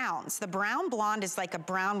of browns, the brown blonde is like a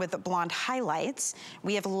brown with blonde highlights.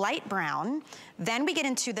 We have light brown. Then we get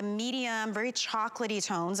into the medium, very chocolatey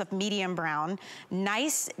tones of medium brown.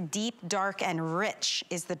 Nice, deep, dark, and rich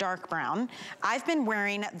is the dark brown. I've been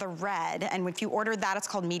wearing the red, and if you ordered that, it's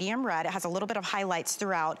called medium red. It has a little bit of highlights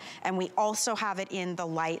throughout, and we also have it in the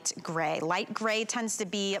light gray. Light gray tends to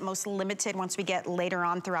be most limited once we get later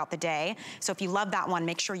on throughout the day. So if you love that one,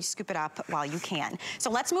 make sure you scoop it up while you can. So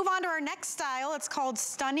let's move on to our next style. It's called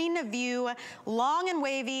Stunning View, long and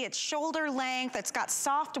wavy. It's shoulder length. It's got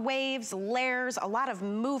soft waves, layers, a lot of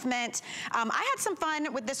movement. I had some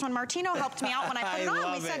fun with this one. Martino helped me out when I put it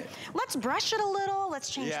on. We said, let's brush it a little. Let's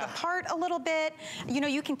change the part a little bit. You know,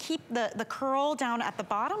 you can keep the curl down at the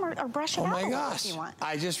bottom or brush it out a little if you want.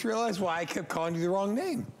 I just realized why I kept calling you the wrong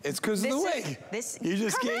name. It's because of the wig. You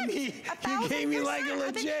just gave me like a legit.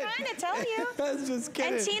 I've been trying to tell you. I was just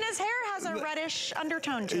kidding. And Tina's hair has a reddish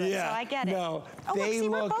undertone to it, so I get it. No, oh, look, see,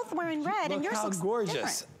 we're both wearing red, and yours looks gorgeous.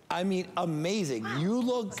 Different. I mean, amazing. Wow. You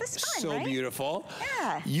look so beautiful.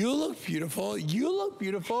 Yeah. You look beautiful. You look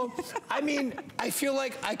beautiful. I mean, I feel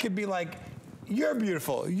like I could be like, you're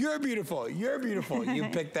beautiful, you're beautiful, you're beautiful. You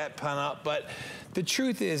picked that pun up, but the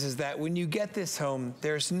truth is that when you get this home,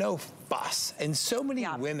 there's no fuss. And so many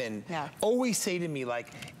women always say to me, like,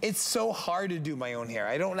 it's so hard to do my own hair.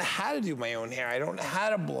 I don't know how to do my own hair. I don't know how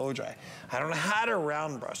to blow dry. I don't know how to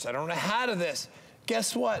round brush. I don't know how to this.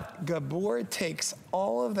 Guess what? Gabor takes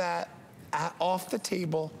all of that off the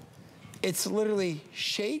table. It's literally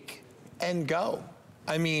shake and go.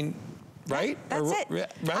 I mean, right? That's it.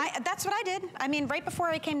 Right? That's what I did. I mean, right before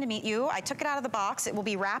I came to meet you, I took it out of the box. It will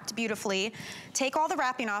be wrapped beautifully. Take all the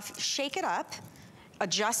wrapping off, shake it up,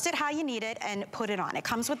 adjust it how you need it, and put it on. It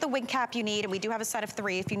comes with the wig cap you need, and we do have a set of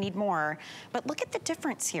 3 if you need more. But look at the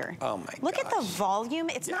difference here. Oh my gosh. Look at the volume.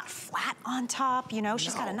 It's not flat on top, you know.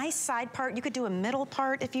 She's got a nice side part. You could do a middle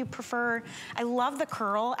part if you prefer. I love the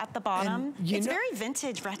curl at the bottom. It's very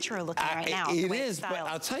vintage retro looking right now. It is, but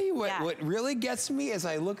I'll tell you what really gets me as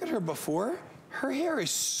I look at her before, her hair is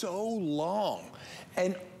so long.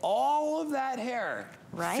 And all of that hair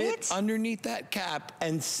fit underneath that cap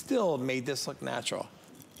and still made this look natural.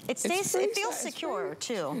 It stays, it feels secure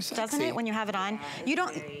too, doesn't it, when you have it on? You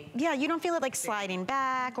don't, you don't feel it like sliding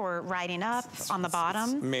back or riding up on the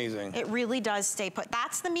bottom. It's amazing. It really does stay put.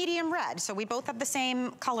 That's the medium red, so we both have the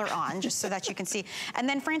same color on, just so that you can see. And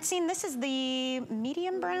then Francine, this is the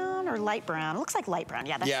medium brown or light brown? It looks like light brown.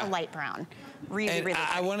 Yeah, that's the light brown. Really, really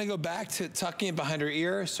I want to go back to tucking it behind her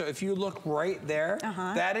ear. So if you look right there,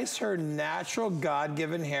 that is her natural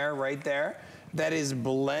God-given hair right there. That is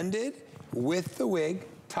blended with the wig,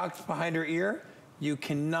 tucked behind her ear. You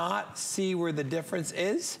cannot see where the difference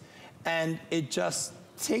is, and it just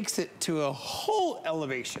takes it to a whole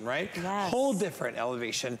elevation, right? Yes. Whole different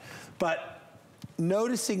elevation. But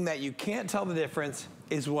noticing that you can't tell the difference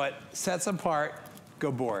is what sets apart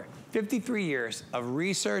Gabor. 53 years of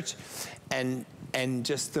research and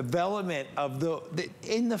just development of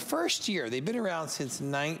in the first year. They've been around since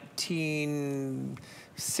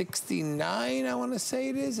 1969, I want to say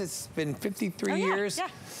it is. It's been 53 years,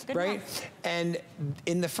 right? Enough. And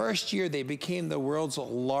in the first year, they became the world's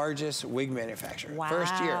largest wig manufacturer. Wow.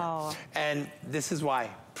 First year. And this is why.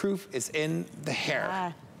 Proof is in the hair.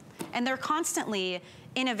 Yeah. And they're constantly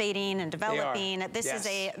innovating and developing. This is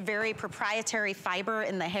a very proprietary fiber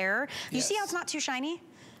in the hair. You see how it's not too shiny?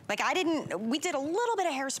 Like we did a little bit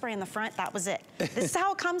of hairspray in the front, that was it. This is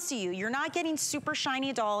how it comes to you. You're not getting super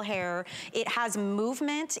shiny doll hair. It has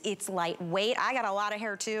movement, it's lightweight. I got a lot of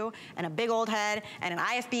hair too, and a big old head, and an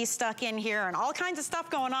IFB stuck in here, and all kinds of stuff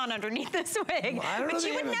going on underneath this wig, well, which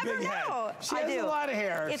you would never know. She has a lot of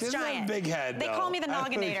hair. It's she giant. Have a big head, They call me the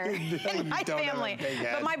nogginator in my family.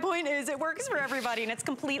 But my point is, it works for everybody, and it's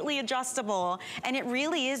completely adjustable, and it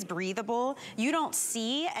really is breathable. You don't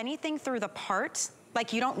see anything through the part.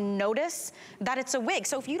 Like, you don't notice that it's a wig.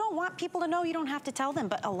 So if you don't want people to know, you don't have to tell them.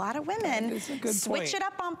 But a lot of women switch it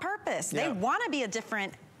up on purpose. They want to be a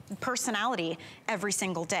different personality every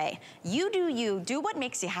single day. You do what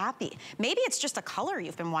makes you happy. Maybe it's just a color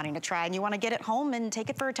you've been wanting to try and you want to get it home and take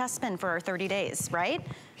it for a test spin for 30 days, right?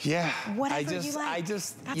 Yeah. Whatever you like.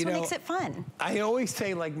 That's what makes it fun. I always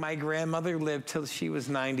say, like, my grandmother lived till she was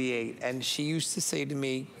 98, and she used to say to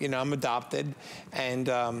me, you know, I'm adopted,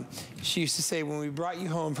 and she used to say, when we brought you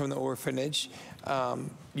home from the orphanage,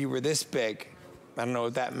 you were this big. I don't know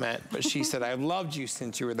what that meant, but she said, I've loved you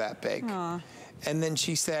since you were that big. Aww. And then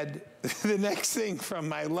she said, the next thing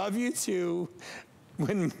from I love you to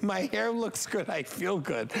when my hair looks good, I feel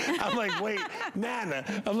good. I'm like, wait, Nana.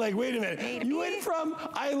 I'm like, wait a minute. You went from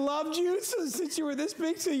I loved you since you were this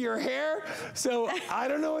big to your hair? So I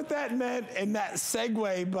don't know what that meant in that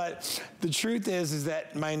segue, but the truth is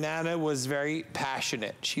that my Nana was very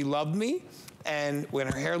passionate. She loved me. And when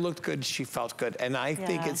her hair looked good, she felt good. And I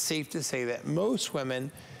think it's safe to say that most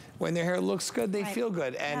women, when their hair looks good, they feel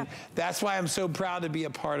good. And that's why I'm so proud to be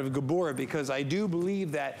a part of Gabor, because I do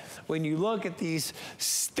believe that when you look at these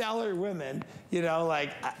stellar women, you know,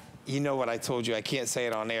 like, you know what I told you, I can't say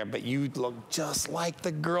it on air, but you look just like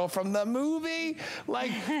the girl from the movie.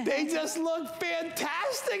 Like, they just look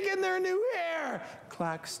fantastic in their new hair.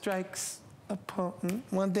 Clock strikes.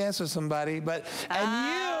 Want to dance with somebody, but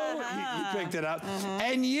you picked it up,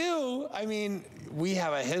 and I mean, we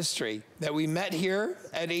have a history that we met here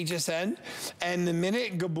at HSN, and the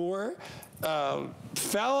minute Gabor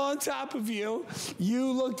fell on top of you,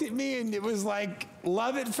 you looked at me, and it was like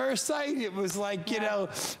love at first sight. It was like, you know,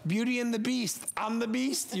 Beauty and the Beast. I'm the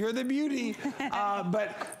Beast, you're the beauty,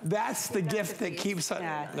 but that's the gift that keeps on.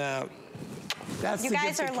 That's you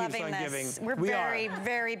guys are loving this. We're very,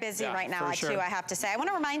 very busy right now, too, I have to say. I want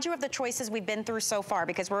to remind you of the choices we've been through so far,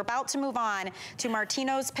 because we're about to move on to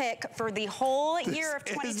Martino's pick for the whole year of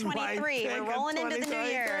 2023. We're rolling into the new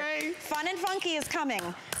year. Fun and funky is coming.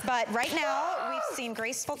 But right now, we've seen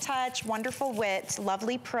graceful touch, wonderful wit,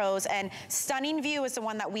 lovely prose, and stunning view is the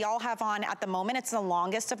one that we all have on at the moment. It's the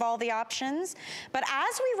longest of all the options. But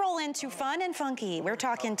as we roll into fun and funky, we're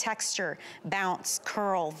talking texture, bounce,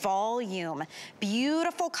 curl, volume,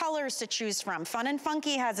 beautiful colors to choose from. Fun and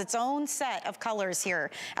Funky has its own set of colors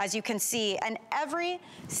here, as you can see, and every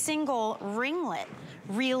single ringlet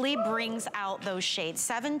really brings out those shades.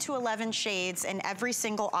 7 to 11 shades in every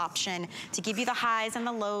single option to give you the highs and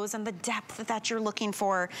the lows and the depth that you're looking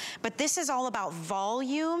for. But this is all about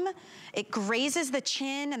volume. It grazes the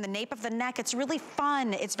chin and the nape of the neck. It's really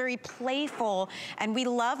fun. It's very playful. And we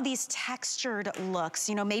love these textured looks.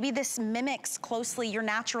 You know, maybe this mimics closely your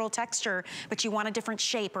natural texture, but you want a different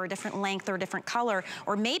shape or a different length or a different color.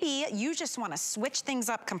 Or maybe you just want to switch things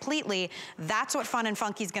up completely. That's what Fun and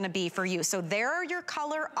Funky is going to be for you. So there are your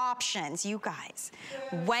color options, you guys.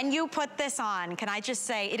 When you put this on, can I just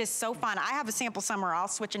say, it is so fun. I have a sample somewhere. I'll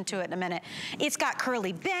switch into it in a minute. It's got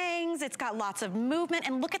curly bangs. It's got lots of movement.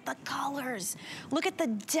 And look at the colors. Look at the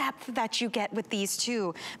depth that you get with these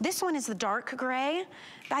two. This one is the dark gray.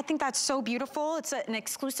 I think that's so beautiful. It's an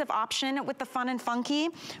exclusive option with the Fun and Funky.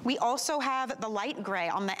 We also have the light gray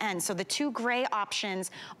on the end. So the two gray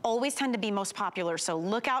options always tend to be most popular. So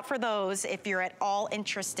look out for those if you're at all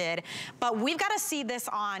interested. But we've got to see this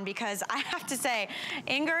on, because I have to say,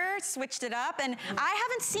 Inger switched it up, and I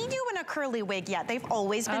haven't seen you in a curly wig yet. They've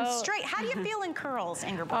always been straight. How do you feel in curls,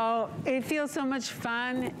 Inger? Oh, it feels so much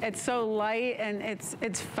fun. It's so light and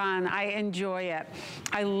it's fun. I enjoy it.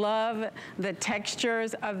 I love the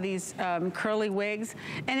textures of these curly wigs,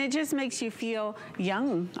 and it just makes you feel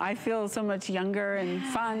young. I feel so much much younger and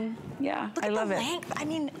fun. Yeah, I love it. Look at the length. I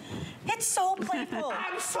mean, it's so playful.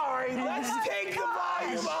 I'm sorry, let's take the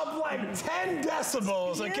volume up like 10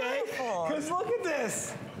 decibels, okay? Because look at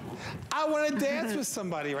this. I want to dance with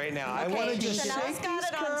somebody right now. I want to just Chanel's shake got these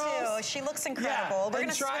it on curls. too. She looks incredible. Yeah, We're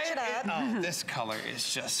gonna switch it up. Oh, this color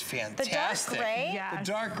is just fantastic. The dark gray? Yes.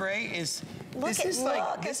 The dark gray is, Look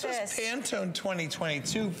this was at Pantone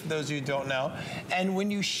 2022, for those of you who don't know. And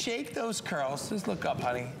when you shake those curls, just look up,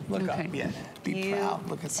 honey. Look up, yeah. Be proud,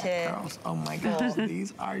 look at that curls. Oh my God,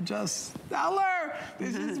 these are just stellar.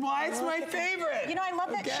 This is why it's my favorite. You know, I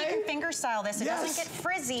love that she can finger style this. It doesn't get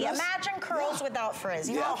frizzy. Imagine curls without frizz.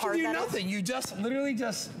 You know how hard that is? You have to do nothing. You just, literally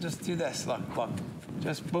just do this. Look.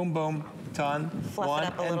 Just boom, boom. Done. Fluff One it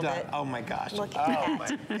up a and little done. bit. Oh my gosh. Look at that. Oh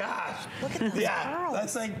my gosh. Look at those curls.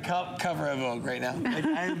 That's like cover of Vogue right now. Like,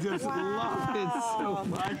 I just love it so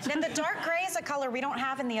much. And the dark gray is a color we don't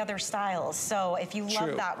have in the other styles. So if you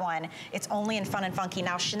love that one, it's only in Fun and Funky.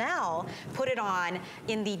 Now Chanel put it on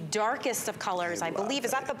in the darkest of colors, I believe.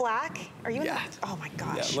 Is that the black? Are you in the, oh my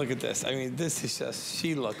gosh. Yeah, look at this. I mean, this is just,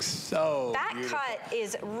 she looks so That beautiful. cut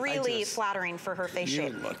is really flattering for her face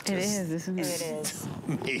shape. It is, isn't it? It is.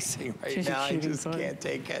 Amazing right now. I just can't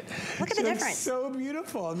take it. Look at the difference. So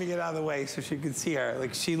beautiful. Let me get out of the way so she can see her.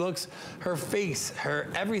 Like she looks, her face, her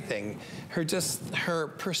everything, her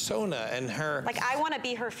persona and her. Like I want to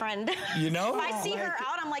be her friend. You know? If I see her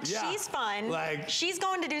out, I'm like, she's fun. Like she's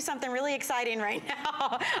going to do something really exciting right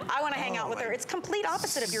now. I want to hang out with her. It's complete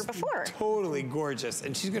opposite of your before. Totally gorgeous.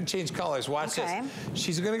 And she's going to change colors. Watch this.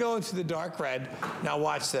 She's going to go into the dark red. Now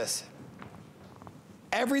watch this.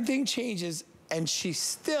 Everything changes and she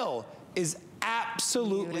still is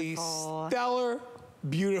absolutely stellar,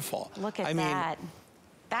 beautiful. Look at that.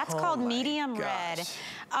 That's called medium red.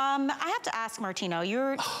 I have to ask, Martino,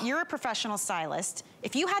 you're a professional stylist.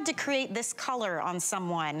 If you had to create this color on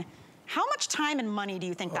someone, how much time and money do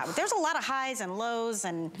you think that would? There's a lot of highs and lows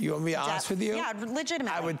and You want me to be honest with you? Yeah,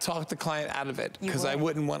 legitimately. I would talk the client out of it because I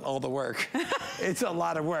wouldn't want all the work. It's a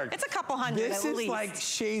lot of work. It's a couple hundred This at is least. like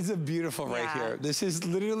shades of beautiful right here. This is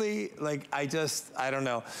literally like, I don't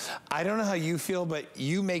know. I don't know how you feel, but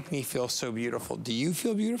you make me feel so beautiful. Do you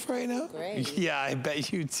feel beautiful right now? Great. Yeah, I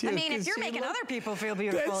bet you do. I mean, if you're making other people feel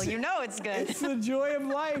beautiful, you know it's good. It's the joy of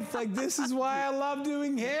life. Like, this is why I love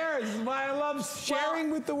doing hair. This is why I love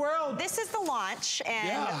sharing with the world. This is the launch,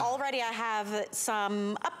 and already I have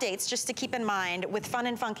some updates just to keep in mind with Fun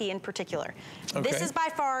and Funky in particular. This is by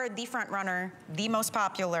far the front runner, the most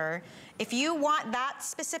popular. If you want that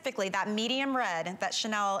specifically, that medium red that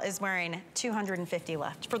Chanel is wearing, 250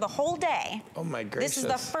 left for the whole day. Oh my gracious. This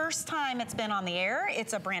is the first time it's been on the air.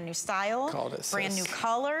 It's a brand new style, brand new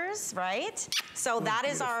colors, right? So that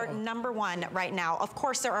is our #1 right now. Of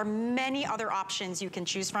course, there are many other options you can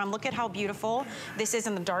choose from. Look at how beautiful this is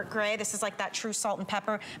in the dark gray. This is like that true salt and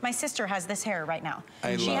pepper. My sister has this hair right now.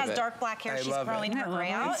 She has dark black hair. She's growing her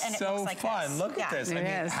gray out, and it looks like fun. this. Look at this. I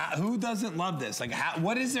mean, who doesn't love this? Like,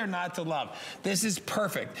 what is there not to love? This is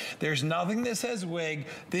perfect. There's nothing that says wig.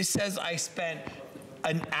 This says I spent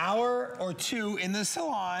an hour or two in the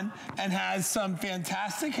salon and had some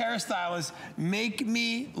fantastic hairstylists make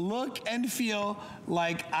me look and feel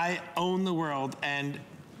like I own the world, and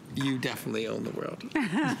you definitely own the world.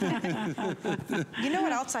 You know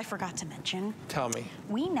what else I forgot to mention? Tell me.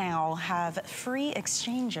 We now have free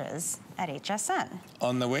exchanges at HSN.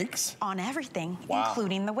 On the wigs? On everything,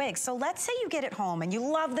 including the wigs. So let's say you get it home and you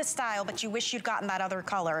love the style, but you wish you'd gotten that other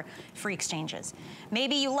color, free exchanges.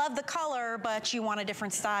 Maybe you love the color, but you want a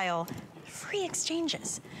different style, free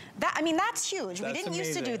exchanges. I mean, that's huge. We didn't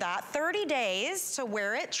used to do that. 30 days to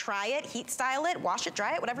wear it, try it, heat style it, wash it,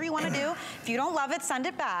 dry it, whatever you want to do. If you don't love it, send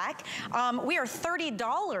it back. We are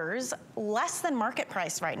 $30 less than market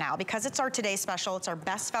price right now because it's our today's special. It's our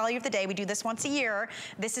best value of the day. We do this once a year.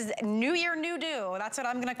 This is New Year, New Do. That's what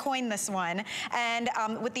I'm going to coin this one. And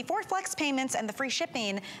with the 4 flex payments and the free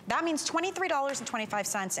shipping, that means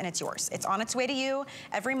 $23.25 and it's yours. It's on its way to you.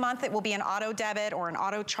 Every month it will be an auto debit or an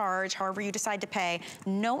auto charge, however you decide to pay.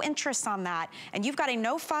 No interest on that. And you've got a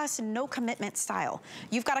no fuss, no commitment style.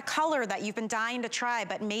 You've got a color that you've been dying to try,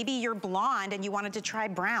 but maybe you're blonde and you wanted to try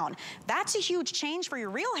brown. That's a huge change for your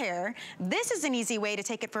real hair. This is an easy way to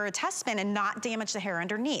take it for a test spin and not damage the hair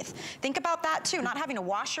underneath. Think about that too, not having to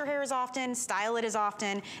wash your hair as often, style it as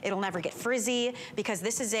often. It'll never get frizzy because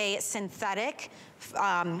this is a synthetic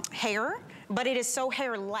hair, but it is so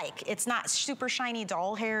hair-like. It's not super shiny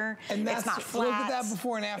doll hair. And it's not flat. Look at that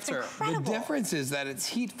before and after. The difference is that it's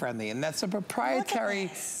heat-friendly, and that's a proprietary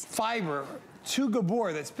fiber to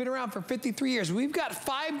Gabor that's been around for 53 years. We've got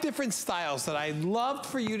 5 different styles that I'd love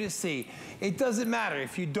for you to see. It doesn't matter.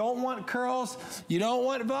 If you don't want curls, you don't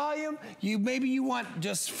want volume, maybe you want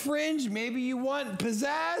just fringe, maybe you want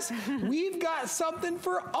pizzazz. We've got something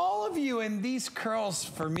for all of you. And these curls,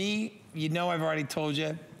 for me, you know I've already told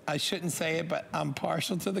you, I shouldn't say it, but I'm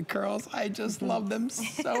partial to the curls. I just love them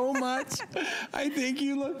so much. I think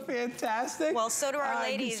you look fantastic. Well, so do our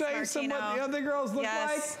ladies, Martino. Can you what the other girls look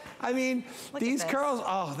like? I mean, these curls,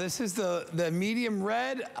 oh, this is the medium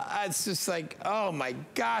red. It's just like, oh my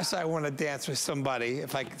gosh, I want to dance with somebody,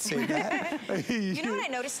 if I could say that. You know what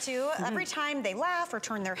I noticed too? Every time they laugh or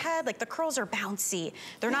turn their head, like the curls are bouncy.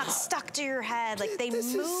 They're not stuck to your head, like they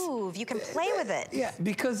move. You can play with it. Yeah,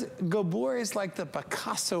 because Gabor is like the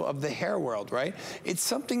Picasso of the hair world, right? It's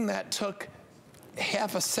something that took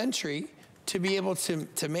half a century to be able to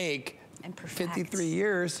make. And perfect. 53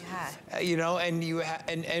 years, you know,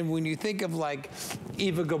 and when you think of like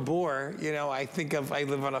Eva Gabor, you know, I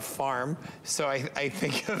live on a farm, so I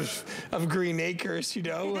think of Green Acres, you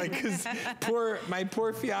know, like cause my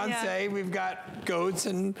poor fiance, we've got goats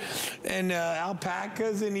and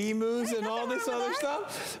alpacas and emus and all this other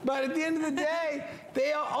stuff. But at the end of the day,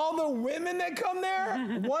 all the women that come there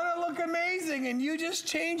want to look amazing, and you just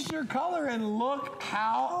changed your color and look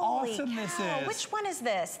how awesome this is. Which one is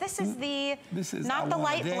this? This is not the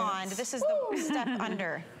light blonde. This is the step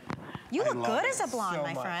under. You look good as a blonde,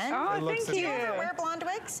 my friend. Oh, thank you. Do you ever wear blonde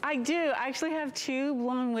wigs? I do. I actually have 2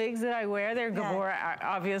 blonde wigs that I wear. They're Gabor,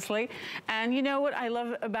 obviously. And you know what I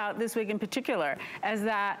love about this wig in particular is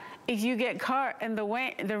that if you get caught in the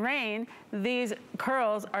rain, these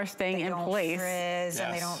curls are staying in place. Frizz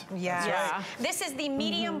and they don't. Right. This is the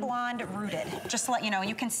medium blonde rooted. Just to let you know,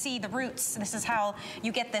 you can see the roots. This is how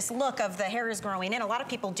you get this look of the hair is growing in. A lot of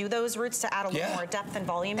people do those roots to add a little more depth and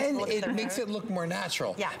volume. And it makes it look more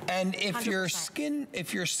natural. Yeah. And if your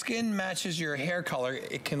skin matches your hair color,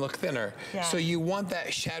 it can look thinner. Yeah. So you want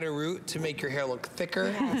that shadow root to make your hair look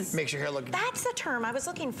thicker. Yes. Makes your hair look. That's the term I was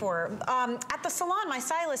looking for. At the salon, my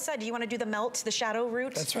stylist said, "Do you want to do the melt, the shadow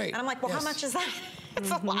root?" That's right. And I'm like, "Well, how much is that?" It's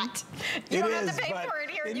a lot. You don't have to pay for it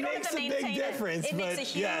here. You don't have to maintain it. It makes a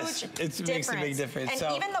huge difference. It makes a big difference.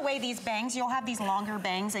 And even the way these bangs, you'll have these longer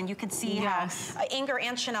bangs, and you can see how Inger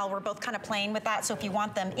and Chanel were both kind of playing with that. So if you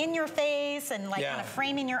want them in your face and like kind of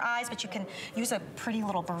framing your eyes, but you can use a pretty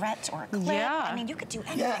little barrette or a clip. I mean, you could do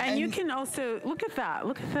anything. Yeah, and you can also, look at that.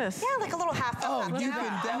 Look at this. Yeah, like a little half. Oh, you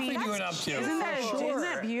can definitely do an up to. Isn't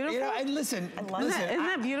that beautiful? You know, and listen, isn't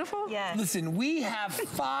that beautiful? Yes. Listen, we have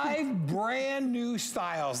 5 brand new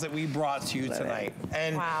styles that we brought to you tonight.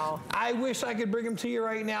 And I wish I could bring them to you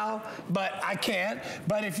right now, but I can't.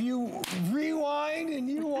 But if you rewind and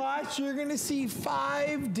you watch, you're gonna see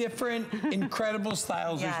 5 different incredible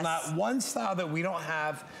styles. There's not one style that we don't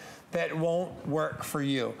have that won't work for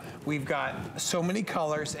you. We've got so many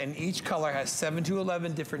colors, and each color has 7 to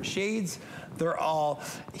 11 different shades. They're all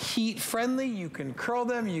heat friendly. You can curl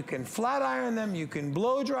them, you can flat iron them, you can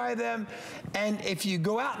blow dry them. And if you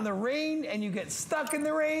go out in the rain and you get stuck in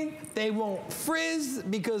the rain, they won't frizz,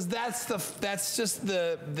 because that's just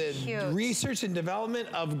the research and development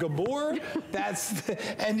of Gabor.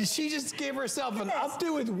 And she just gave herself an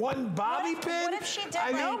updo with 1 bobby pin. What if she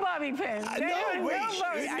did no bobby pin?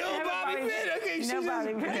 No bobby pin. Okay, no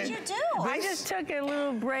bobby pin. What did you do? I just took a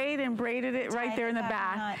little braid and braided it right there in the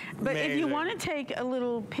back. But if you want to take a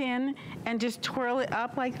little pin and just twirl it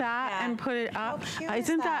up like that and put it up,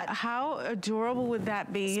 isn't that how adorable would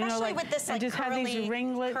that be? Especially, you know, like, with this like just have these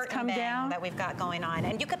ringlets come down that we've got going on,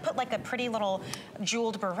 and you could put like a pretty little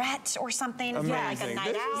jeweled barrette or something. Amazing. Like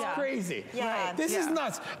a night out. This is crazy. Yeah. This is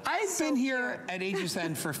nuts. I've been here at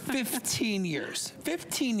HSN for 15 years.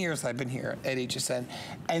 15 years I've been here at HSN,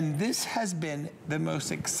 and this has been the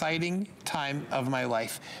most exciting time of my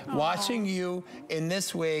life. Watching you in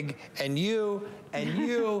this wig, and you,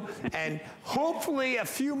 and hopefully a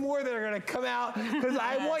few more that are gonna come out, because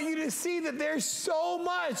I want you to see that there's so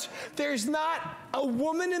much. There's not a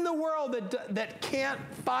woman in the world that can't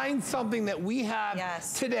find something that we have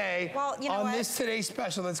today on this Today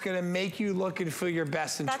Special that's gonna make you look and feel your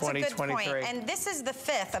best in 2023. That's a good point. And this is the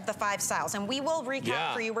 5th of the 5 styles, and we will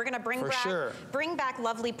recap for you. We're gonna bring back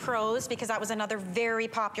Lovely Pros, because that was another very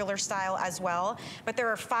popular style as well. But there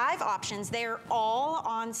are 5 options. They're all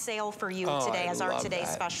on sale for you today as our Today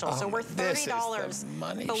Special. So we're $30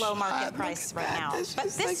 below market price right now. But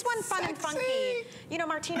this one, fun and funky. You know,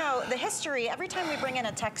 Martino, the history, every time we bring in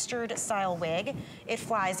a textured style wig, it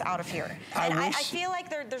flies out of here. And I feel like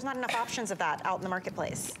there's not enough options of that out in the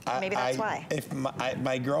marketplace. Maybe that's why. If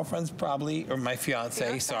my girlfriend's probably, or my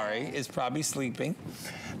fiance, sorry, is probably sleeping,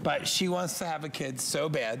 but she wants to have a kid so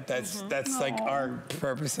bad. That's like our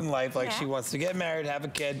purpose in life. Like she wants to get married, have a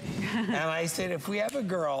kid. And I said, if we have a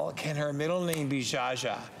girl, can her middle name be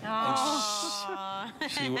Jaja?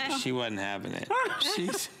 And she wasn't having it.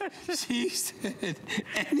 She said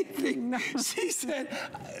anything. She said,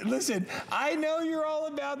 listen, I know you're all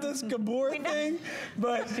about this Gabor thing,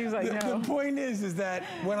 but the point is that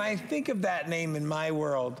when I think of that name in my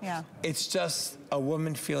world, it's just a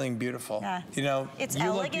woman feeling beautiful. Yeah. You know, it's you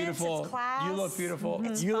elegance, look beautiful. It's class. You look beautiful.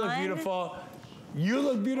 It's you fun. look beautiful. You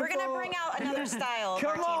look beautiful. We're gonna bring out another style,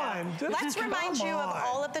 Come Martino. on. Let's remind you of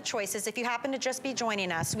all of the choices if you happen to just be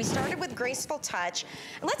joining us. We started with graceful touch.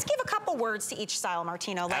 Let's give a couple words to each style,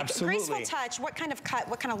 Martino. Like graceful touch, what kind of cut,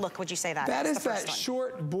 what kind of look would you say that is? That is that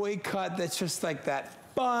short boy cut that's just like that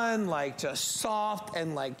fun, like just soft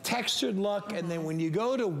and like textured look. And then when you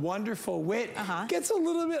go to wonderful wit, gets a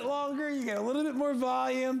little bit longer, you get a little bit more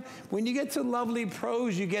volume. When you get to lovely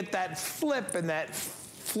prose, you get that flip and that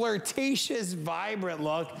flirtatious, vibrant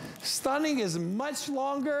look. Stunning is much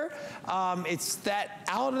longer. It's that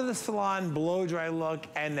out of the salon blow dry look,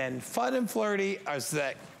 and then fun and flirty is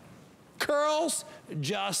that curls,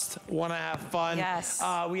 just want to have fun. Yes.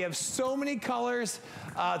 We have so many colors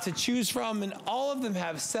to choose from, and all of them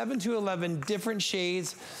have 7 to 11 different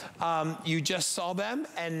shades. You just saw them,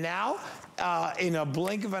 and now in a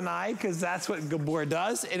blink of an eye, because that's what Gabor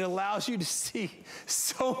does, it allows you to see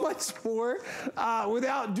so much more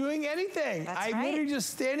without doing anything. I'm literally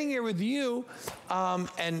just standing here with you,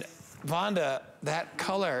 and Vonda, that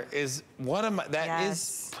color is one of my, that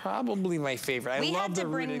is probably my favorite. I love the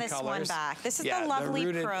rooted colors. We had to bring this one back. This is the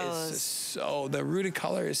lovely prose. The rooted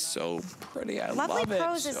color is so pretty. I love it Lovely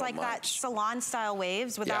prose is like that salon style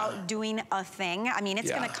waves without doing a thing. I mean, it's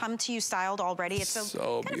gonna come to you styled already. It's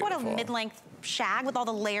so kind of what a mid-length shag with all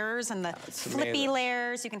the layers and the flippy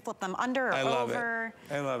layers. You can flip them under or over.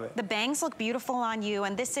 I love it. The bangs look beautiful on you,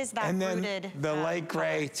 and this is that rooted. And then the light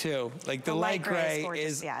gray too. Like the light gray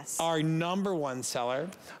is our #1 seller.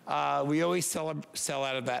 We always sell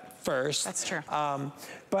out of that first. That's true.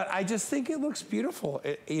 But I just think it looks beautiful.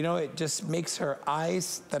 You know, it just makes her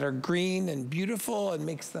eyes that are green and beautiful and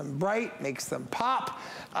makes them bright, makes them pop.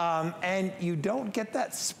 And you don't get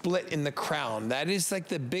that split in the crown. That is like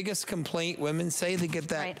the biggest complaint women say. They get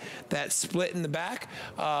that split in the back.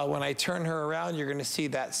 When I turn her around, you're gonna see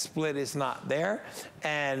that split is not there.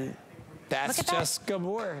 And that's just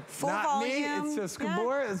Gabor. Not volume. Me, it's just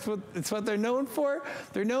Gabor. It's what they're known for.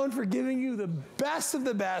 They're known for giving you the best of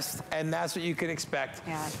the best, and that's what you can expect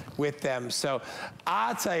with them. So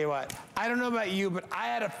I'll tell you what, I don't know about you, but I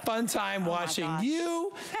had a fun time watching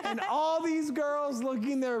you and all these girls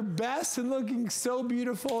looking their best and looking so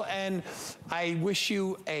beautiful, and I wish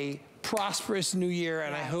you a prosperous new year,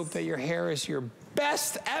 and I hope that your hair is your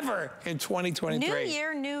best ever in 2023. New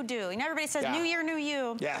year, new do. You know, everybody says new year, new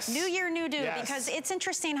you. Yes. New year, new do. Yes. Because it's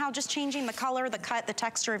interesting how just changing the color, the cut, the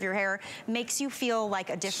texture of your hair makes you feel like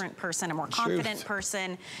a different person, a more confident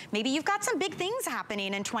person. Maybe you've got some big things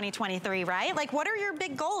happening in 2023, right? Like, what are your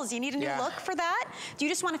big goals? You need a new look for that? Do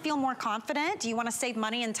you just want to feel more confident? Do you want to save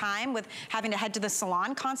money and time with having to head to the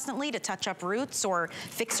salon constantly to touch up roots or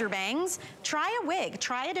fix your bangs? Try a wig.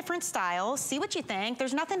 Try a different style. See what you think.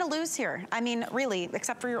 There's nothing to lose here. I mean, really,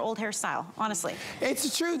 except for your old hairstyle, honestly. It's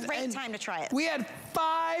the truth. Great time to try it. We had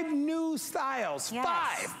 5 new styles,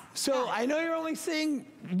 5. So I know you're only seeing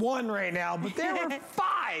 1 right now, but there were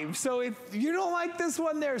 5. So if you don't like this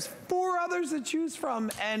one, there's 4 others to choose from,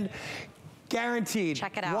 and guaranteed.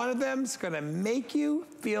 Check it out. One of them's gonna make you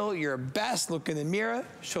feel your best. Look in the mirror,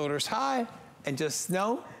 shoulders high, and just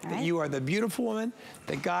know that you are the beautiful woman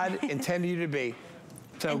that God intended you to be.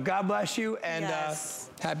 So God bless you, and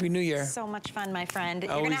Happy New Year. So much fun, my friend.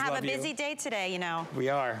 You're gonna have a busy day today, you know. We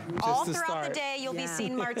are. All throughout the day, you'll be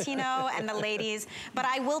seeing Martino and the ladies. But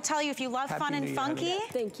I will tell you, if you love fun and funky,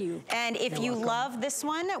 thank you. And if you love this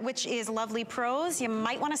one, which is Lovely Prose, you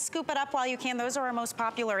might want to scoop it up while you can. Those are our most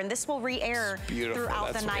popular, and this will re-air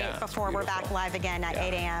throughout the night before we're back live again at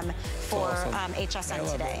 8 a.m. for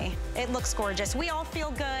HSN today. It looks gorgeous. We all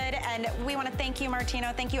feel good, and we want to thank you,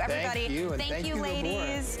 Martino. Thank you, everybody. Thank you,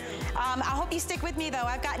 ladies. I hope you stick with me, though.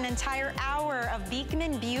 I've got an entire hour of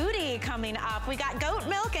Beekman Beauty coming up. We got goat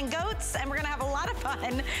milk and goats, and we're going to have a lot of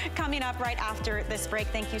fun coming up right after this break.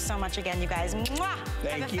 Thank you so much again, you guys. Mwah!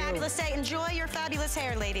 Have a fabulous day. Enjoy your fabulous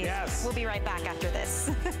hair, ladies. We'll be right back after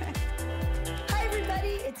this. Hi,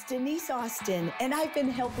 everybody. It's Denise Austin, and I've been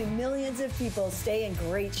helping millions of people stay in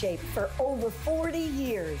great shape for over 40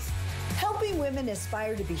 years. Helping women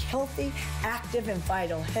aspire to be healthy, active, and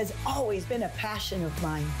vital has always been a passion of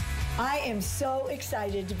mine. I am so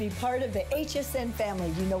excited to be part of the HSN family.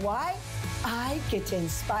 You know why? I get to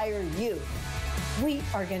inspire you. We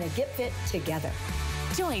are going to get fit together.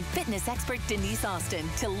 Join fitness expert Denise Austin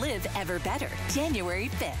to live ever better, January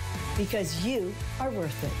 5th. Because you are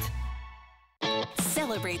worth it.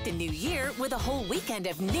 Celebrate the new year with a whole weekend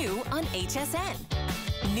of new on HSN.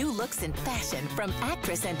 New looks and fashion from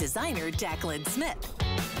actress and designer Jacqueline Smith.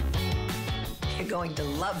 You're going to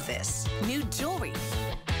love this. New jewelry.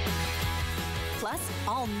 Plus,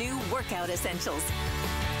 all new workout essentials,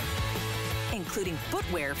 including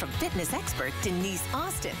footwear from fitness expert Denise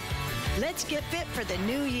Austin. Let's get fit for the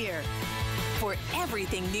new year. For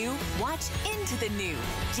everything new, watch Into the New,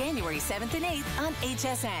 January 7th and 8th on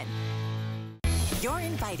HSN. You're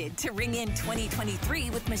invited to ring in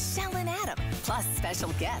 2023 with Michelle and Adam, plus special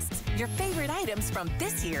guests, your favorite items from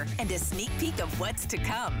this year, and a sneak peek of what's to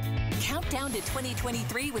come. Countdown to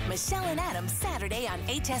 2023 with Michelle and Adam, Saturday on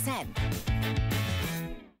HSN.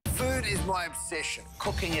 Food is my obsession.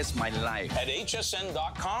 Cooking is my life. At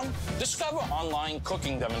hsn.com, discover online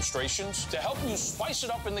cooking demonstrations to help you spice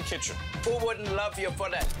it up in the kitchen. Who wouldn't love you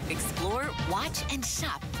for that? Explore, watch, and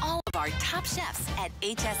shop all of our top chefs at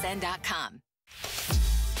hsn.com.